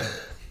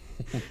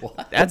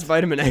 What? That's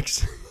Vitamin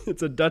X.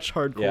 It's a Dutch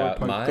hardcore Yeah,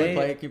 punk.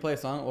 Can you play a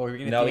song? Or are we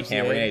gonna No, we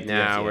can't. We're gonna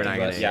Nah, we're not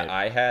gonna. Yeah,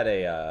 I had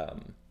a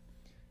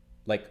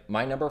like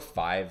my number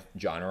 5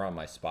 genre on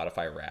my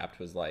Spotify Wrapped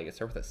was like it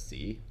started with a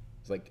C. It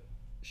was like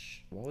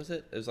what was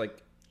it? It was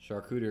like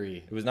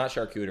Charcuterie. it was not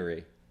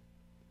charcuterie.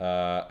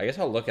 I guess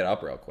I'll look it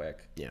up real quick.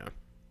 Yeah.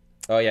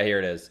 Oh yeah, here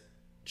it is.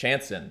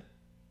 Chanson.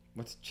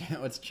 What's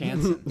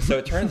Chanson? So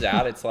it turns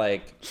out it's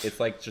like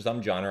just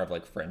some genre of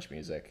like French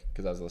music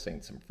because I was listening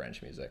to some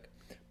French music.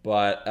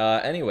 But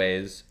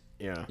anyways,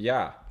 Yeah.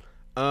 yeah.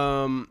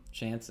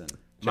 Chanson.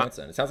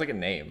 Chanson. It sounds like a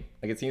name.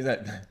 Like it seems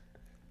that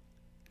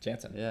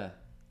Chanson. Yeah.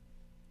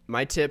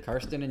 My tip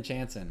Karsten and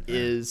Chanson.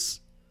 is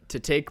to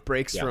take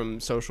breaks Yeah. from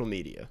social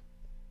media.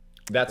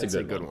 That's That's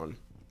a good one.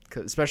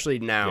 'Cause especially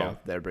now Yeah.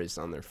 that everybody's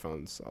on their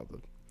phones all the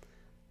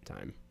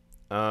time.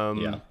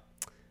 Yeah.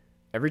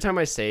 Every time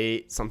I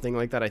say something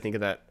like that, I think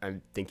of that. I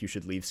think you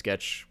should leave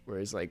sketch where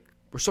he's like,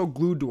 "We're so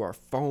glued to our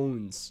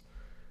phones."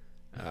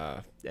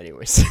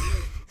 Anyways,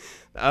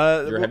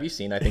 Have you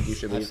seen? I think you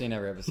should I've leave. seen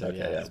every episode.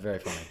 Yeah, it's very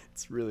funny.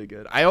 it's really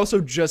good. I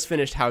also just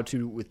finished How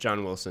to with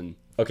John Wilson.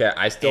 Okay,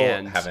 I still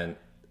And- haven't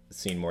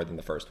seen more than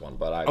the first one,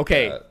 but I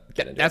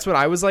That's what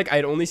I was like. I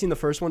had only seen the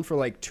first one for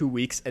like 2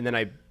 weeks, and then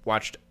I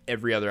watched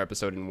every other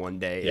episode in one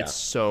day. Yeah. It's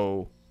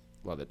so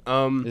love it.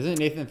 Isn't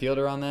Nathan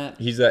Fielder on that?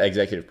 He's the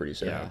executive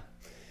producer. Yeah.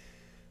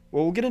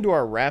 Well, we'll get into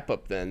our wrap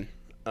up then.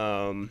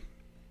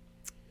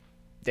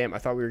 Damn, I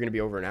thought we were gonna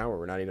be over an hour.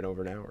 We're not even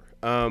over an hour.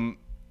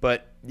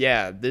 But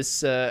yeah,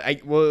 this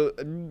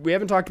we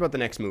haven't talked about the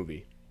next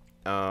movie.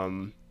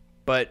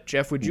 But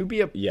Jeff, would you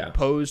be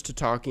opposed to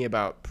talking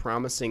about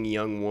Promising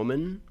Young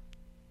Woman?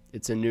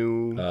 It's a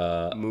new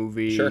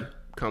movie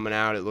coming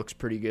out. It looks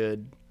pretty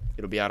good.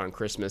 It'll be out on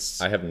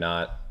Christmas. I have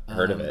not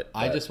heard of it.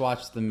 I just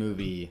watched the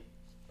movie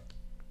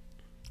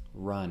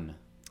Run.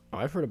 Oh,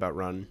 I've heard about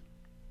Run.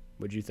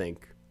 What'd you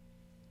think?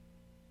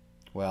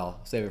 Well,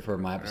 save it for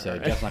my episode.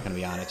 Right. Jeff's not going to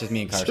be on it. Just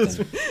me and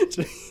Karsten.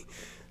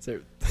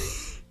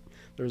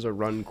 There's a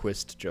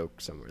Runquist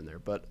joke somewhere in there,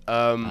 but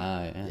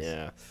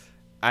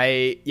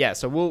yes. yeah.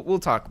 So we'll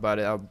talk about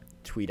it. I'll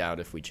tweet out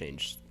if we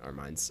change our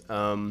minds.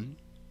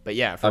 But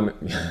yeah,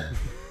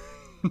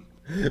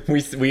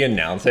 we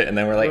announce it and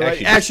then we're like,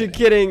 actually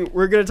kidding.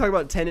 We're gonna talk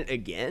about Tenet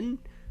again.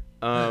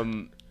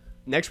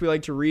 Next, we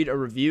like to read a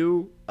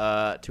review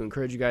to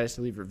encourage you guys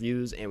to leave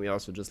reviews, and we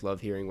also just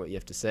love hearing what you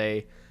have to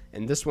say.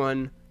 And this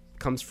one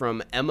comes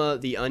from Emma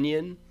the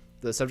Onion.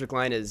 The subject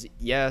line is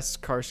 "Yes,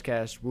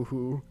 Carscast,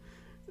 woohoo."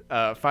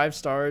 5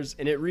 stars,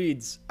 and it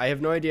reads, I have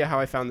no idea how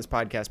I found this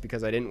podcast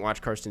because I didn't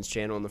watch Karsten's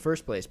channel in the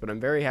first place, but I'm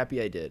very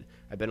happy I did.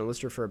 I've been a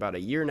listener for about a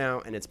year now,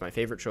 and it's my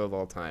favorite show of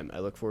all time. I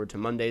look forward to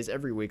Mondays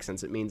every week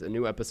since it means a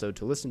new episode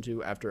to listen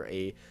to after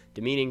a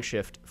demeaning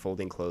shift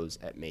folding clothes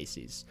at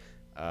Macy's.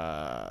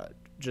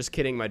 Just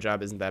kidding, my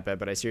job isn't that bad,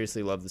 but I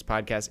seriously love this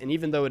podcast, and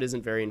even though it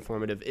isn't very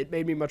informative, it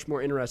made me much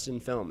more interested in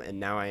film, and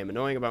now I am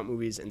annoying about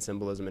movies and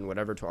symbolism and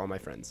whatever to all my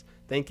friends.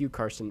 Thank you,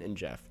 Karsten and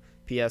Jeff.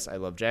 P.S. I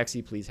love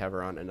Jaxie. Please have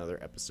her on another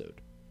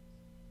episode.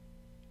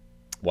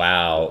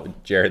 Wow,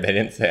 Jared, they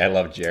didn't say I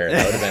love Jared.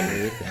 That would have been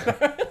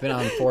rude. Been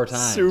on 4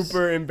 times.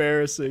 Super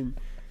embarrassing.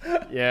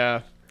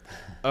 Yeah.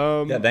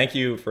 Thank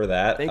you for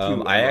that. Thank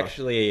you. I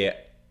actually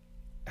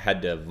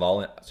had to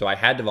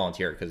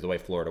volunteer because the way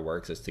Florida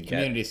works is to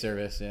community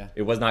service. Yeah.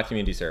 It was not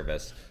community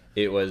service.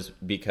 It was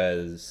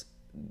because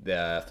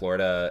the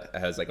Florida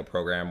has like a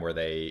program where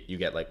you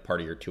get like part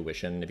of your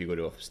tuition if you go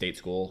to a state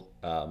school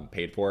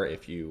paid for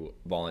if you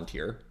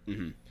volunteer.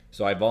 Mm-hmm.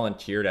 So I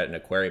volunteered at an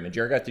aquarium, and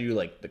Jared got to do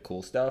like the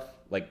cool stuff,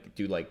 like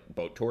do like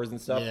boat tours and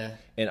stuff. Yeah.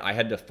 And I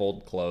had to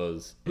fold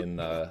clothes in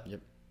the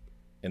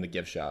in the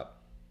gift shop.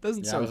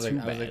 Doesn't sound too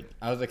bad.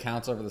 I was the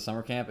counselor for the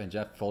summer camp, and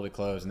Jeff folded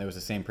clothes, and it was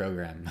the same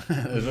program.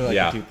 Those were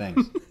like the 2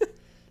 things.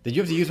 Did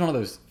you have to use one of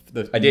those?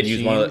 I did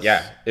use one of those.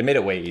 Yeah, it made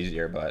it way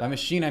easier. But by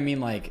machine, I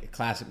mean like a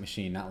classic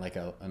machine, not like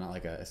it's not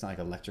like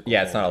electrical.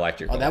 Yeah, it's not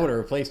electrical. Oh, that would have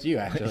replaced you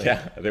actually.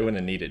 Yeah, they wouldn't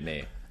have needed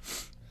me.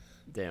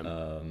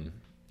 Damn.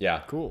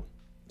 Yeah. Cool.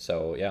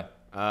 So yeah.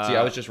 See,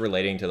 I was just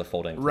relating to the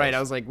folding. Right.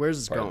 I was like, "Where's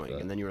this going?"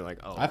 And then you were like,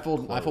 "Oh." I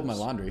fold my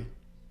laundry.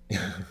 So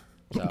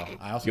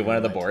I also you one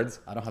of the boards.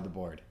 I don't have the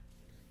board.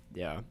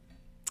 Yeah.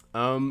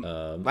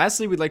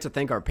 Lastly, we'd like to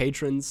thank our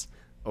patrons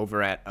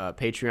over at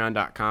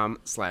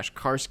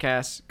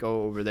patreon.com/Carscast.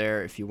 Go over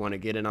there if you want to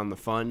get in on the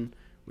fun.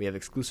 We have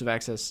exclusive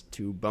access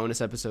to bonus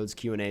episodes,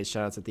 Q&As,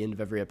 shout-outs at the end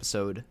of every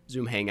episode,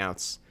 Zoom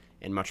Hangouts,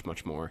 and much,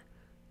 much more.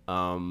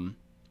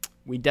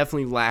 We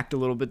definitely lacked a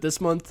little bit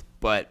this month,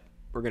 but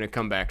we're going to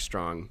come back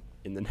strong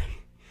in the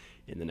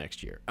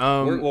next year.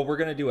 We're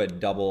going to do a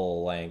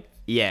double length.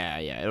 Yeah,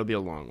 it'll be a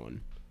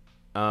long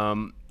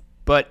one.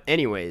 But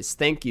anyways,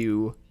 thank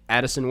you,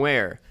 Addison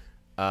Ware.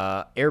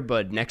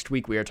 Airbud. Next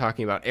week we are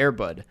talking about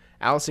Airbud.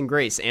 Allison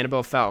Grace,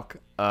 Annabelle Falk,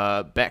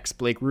 Bex,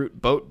 Blake Root,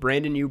 Boat,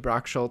 Brandon Yu,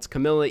 Brock Schultz,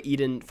 Camilla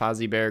Eden,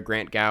 Fozzie Bear,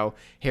 Grant Gow,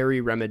 Harry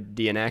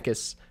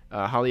Remedianakis,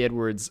 Holly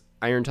Edwards,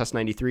 Iron Tusk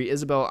 93,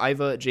 Isabel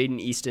Iva,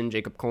 Jaden Easton,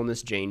 Jacob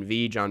Colness, Jane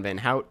V, John Van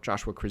Hout,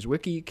 Joshua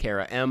Krizwicki,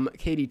 Kara M,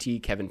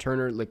 KDT, Kevin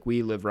Turner,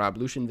 Liqui, Liv Rob,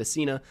 Lucian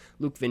Vicina,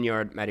 Luke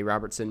Vinyard, Maddie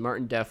Robertson,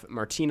 Martin Deff,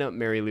 Martina,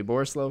 Mary Lee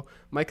Borslow,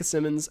 Micah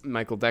Simmons,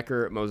 Michael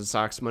Decker, Moses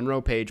Sox, Monroe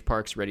Page,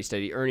 Parks, Ready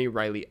Steady Ernie,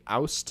 Riley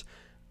Oust,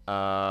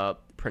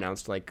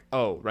 pronounced like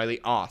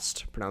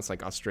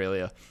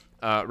Australia,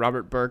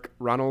 Robert Burke,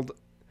 Ronald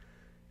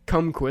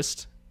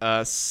Cumquist,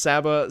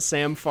 Saba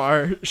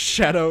Samfar,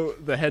 Shadow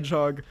the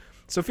Hedgehog,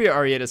 Sophia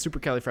Arietta,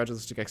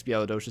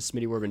 Supercalifragilisticexpialidocious,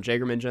 Smitty Warbin,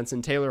 Jagerman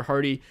Jensen, Taylor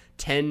Hardy,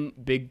 10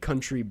 Big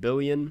Country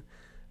Billion,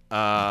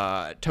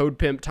 Toad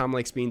Pimp, Tom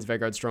Lake Beans,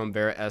 Vegard Strom,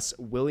 Vera S.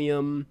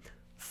 William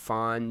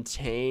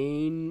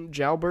Fontaine,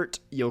 Jalbert,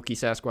 Yoki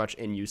Sasquatch,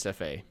 and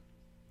Yusef A.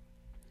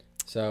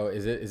 So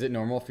is it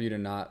normal for you to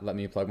not let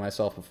me plug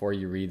myself before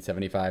you read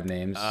 75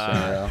 names in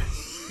a row?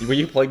 Well,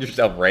 you plugged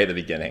yourself right at the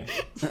beginning.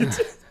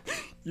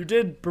 You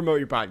did promote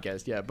your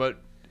podcast, yeah,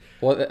 but...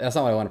 Well, that's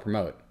not what I want to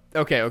promote.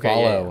 Okay.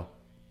 Follow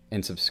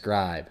and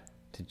subscribe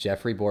to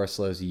Jeffrey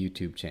Borslow's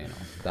YouTube channel.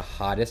 The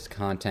hottest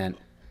content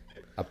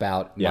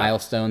about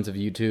milestones of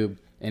YouTube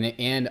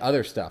and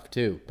other stuff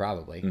too,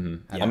 probably.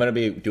 Mm-hmm. I'm going to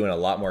be doing a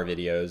lot more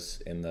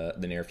videos in the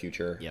near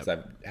future because I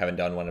haven't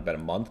done one in about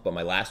a month, but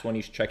my last one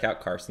you should check out.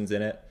 Carson's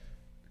in it.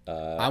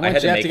 I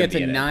want Jeff to get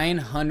to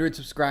 900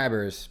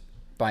 subscribers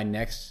by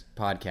next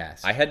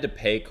podcast. I had to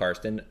pay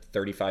Karsten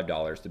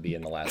 $35 to be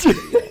in the last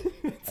video.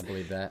 I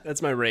believe that.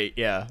 That's my rate,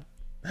 yeah.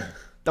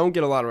 Don't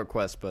get a lot of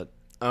requests, but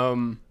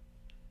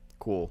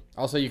cool.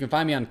 Also, you can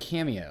find me on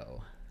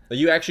Cameo.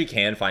 You actually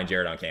can find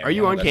Jared on Cameo. Are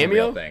you on That's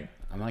Cameo? A real thing.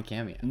 I'm on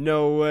Cameo.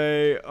 No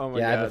way. Oh my god.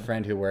 Yeah, I have a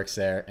friend who works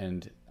there,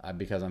 and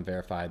because I'm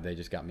verified, they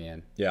just got me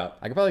in. Yeah.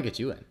 I could probably get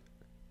you in.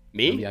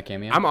 Me? Be on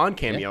Cameo? I'm on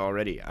Cameo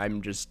already.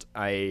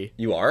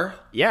 You are?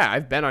 Yeah,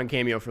 I've been on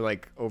Cameo for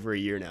like over a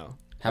year now.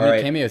 How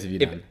many cameos have you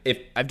done? If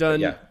I've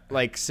done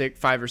like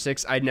 5 or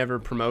 6. I'd never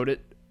promote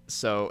it.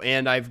 So,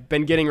 and I've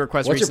been getting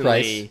requests recently.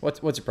 What's your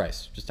price? What's your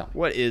price? Just tell me.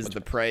 What is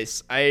the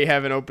price? I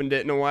haven't opened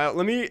it in a while.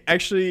 Let me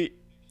actually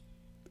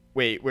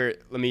wait.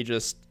 Let me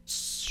just.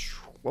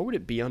 What would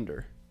it be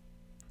under?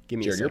 Give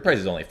me. Jared, your price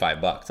is only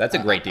 $5. That's a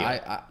great deal.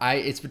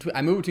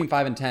 I move between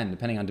 5 and 10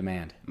 depending on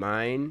demand.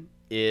 Mine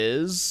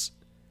is.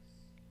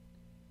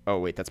 Oh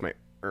wait, that's my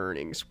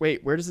earnings.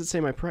 Wait, where does it say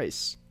my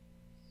price?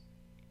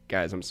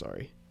 Guys, I'm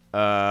sorry.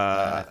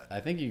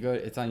 I think you go.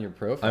 It's on your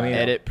profile. I mean,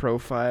 edit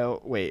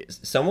profile. Wait,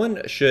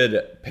 someone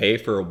should pay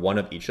for one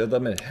of each of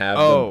them and have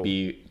them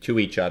be to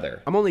each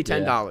other. I'm only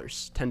 $10.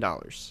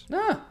 $10.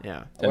 Ah,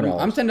 Yeah.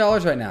 I'm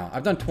 $10 right now.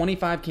 I've done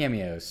 25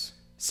 cameos.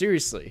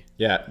 Seriously.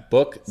 Yeah,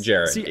 book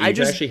Jared. See, you I can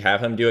just actually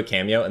have him do a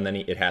cameo, and then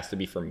it has to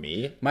be for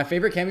me. My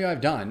favorite cameo I've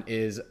done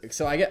is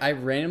I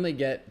randomly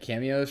get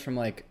cameos from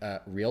like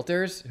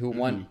realtors who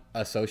want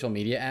a social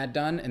media ad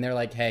done, and they're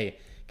like, "Hey,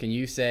 can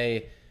you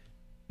say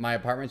my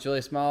apartment's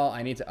really small,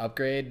 I need to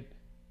upgrade,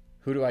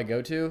 who do I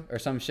go to?" or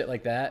some shit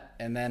like that,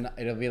 and then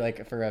it'll be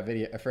like for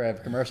a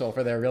commercial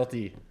for their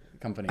realty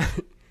company.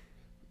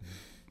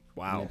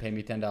 Wow. And they pay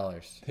me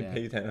 $10. They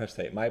pay you $10 to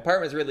say, my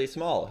apartment's really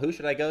small. Who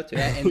should I go to?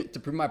 Yeah, and to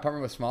prove my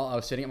apartment was small, I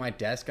was sitting at my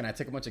desk and I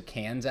took a bunch of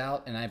cans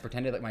out and I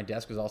pretended like my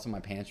desk was also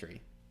my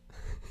pantry.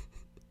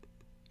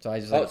 So I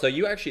just so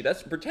you actually,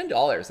 that's for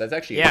 $10. That's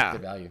actually Yeah.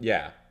 good value.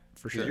 Yeah.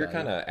 For sure. You're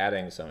kind of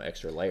adding some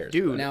extra layers.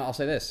 Dude. Now I'll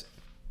say this: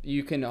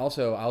 you can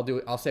also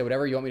I'll say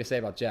whatever you want me to say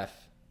about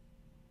Jeff.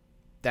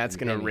 That's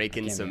gonna Cameo, rake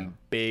in cameo. some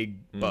big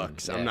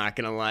bucks. yeah. I'm not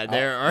gonna lie.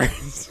 There are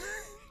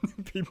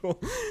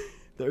people.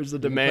 There's a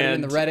demand. Put it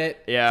in the Reddit.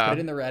 Yeah. Put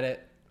it in the Reddit.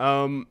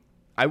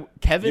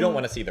 Kevin. You don't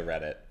want to see the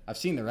Reddit. I've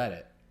seen the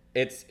Reddit.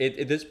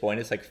 At this point,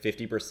 it's like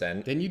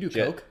 50%. Didn't you do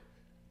Coke?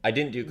 I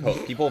didn't do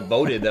Coke. People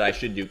voted that I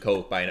should do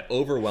Coke by an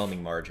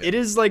overwhelming margin. It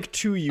is like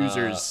 2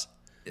 users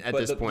at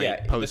this point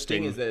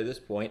posting. The thing is that at this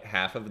point,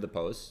 half of the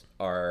posts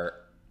are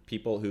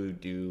people who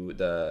do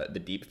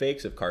the deep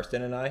fakes of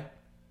Karsten and I.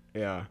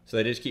 Yeah. So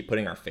they just keep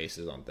putting our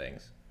faces on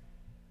things.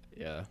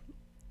 Yeah.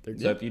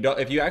 So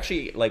if you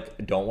actually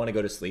like don't want to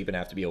go to sleep and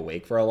have to be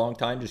awake for a long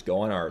time, just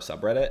go on our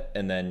subreddit,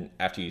 and then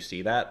after you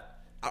see that,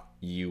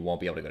 you won't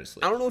be able to go to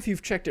sleep. I don't know if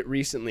you've checked it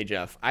recently,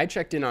 Jeff. I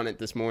checked in on it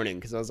this morning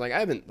because I was like, I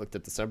haven't looked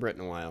at the subreddit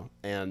in a while,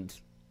 and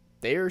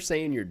they are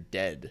saying you're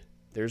dead.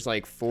 There's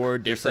like 4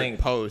 different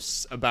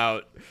posts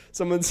about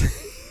someone's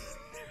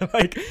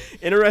like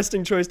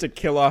interesting choice to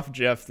kill off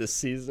Jeff this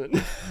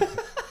season,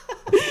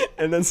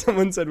 and then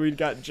someone said we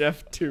got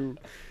Jeff too.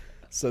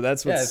 So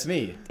that's what's... Yeah, it's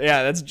me.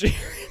 Yeah, that's Jared.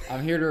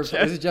 I'm here to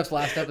replace... This is Jeff's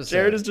last episode.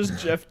 Jared is just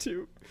Jeff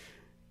too.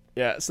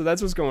 Yeah, so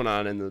that's what's going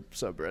on in the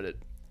subreddit.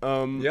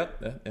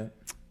 Yep. Yeah.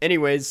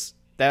 Anyways,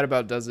 that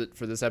about does it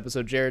for this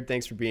episode. Jared,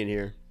 thanks for being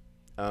here.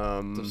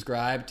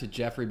 Subscribe to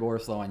Jeffrey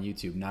Borislow on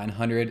YouTube.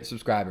 900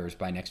 subscribers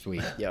by next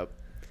week. Yep.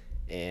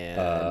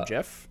 And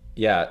Jeff?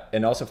 Yeah,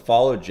 and also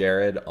follow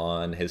Jared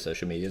on his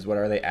social medias. What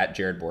are they? At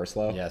Jared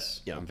Borislow?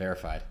 Yes. Yeah. I'm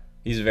verified.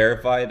 He's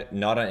verified,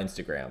 not on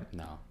Instagram.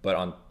 No. But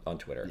on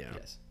Twitter. Yeah.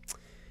 Yes.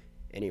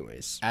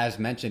 Anyways. As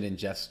mentioned in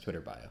Jeff's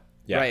Twitter bio.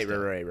 Yeah,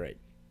 Right.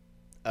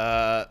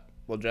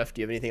 Well, Jeff,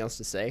 do you have anything else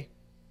to say?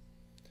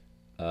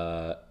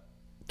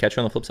 Catch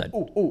you on the flip side.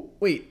 Oh,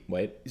 wait.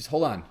 Wait. Just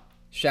hold on.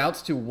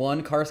 Shouts to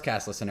one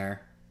Carscast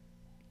listener,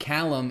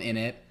 Callum in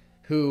it,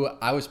 who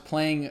I was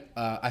playing,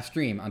 I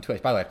stream on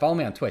Twitch. By the way, follow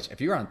me on Twitch. If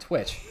you're on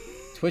Twitch,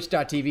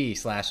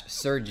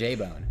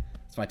 twitch.tv/SirJBone.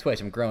 It's my Twitch.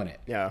 I'm growing it.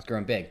 Yeah. It's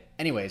growing big.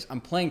 Anyways,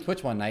 I'm playing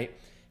Twitch one night,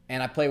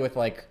 and I play with,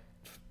 like,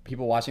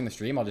 people watching the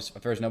stream.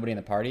 If there's nobody in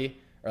the party,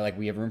 or, like,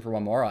 we have room for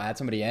one more, I'll add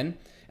somebody in.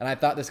 And I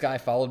thought this guy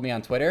followed me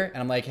on Twitter, and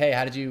I'm like, hey,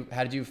 how did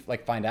you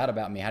like find out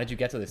about me? How did you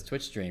get to this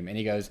Twitch stream? And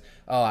he goes,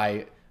 oh,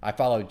 I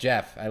followed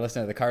Jeff. I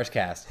listened to the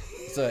Carscast.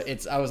 So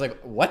I was like,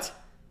 what?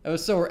 It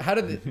was so. How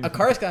did a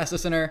Carscast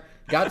listener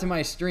got to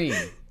my stream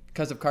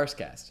because of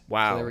Carscast?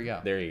 Wow. So there we go.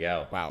 There you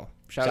go. Wow.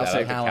 Shout out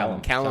to Callum.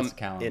 Callum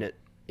Callum in it.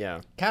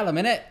 Yeah. Callum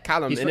in it.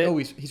 Callum he's in from, it. Oh,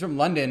 he's from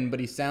London, but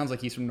he sounds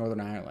like he's from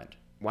Northern Ireland.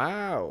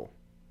 Wow.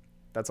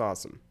 That's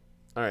awesome.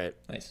 All right.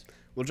 Nice.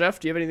 Well, Jeff,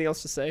 do you have anything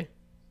else to say?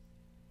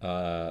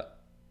 I'm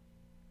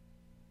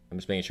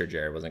just making sure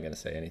Jared wasn't going to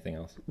say anything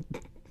else.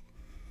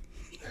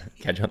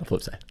 Catch you on the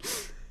flip side.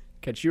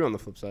 Catch you on the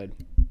flip side.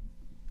 You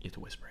have to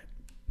whisper it.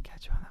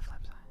 Catch you on the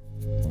flip side.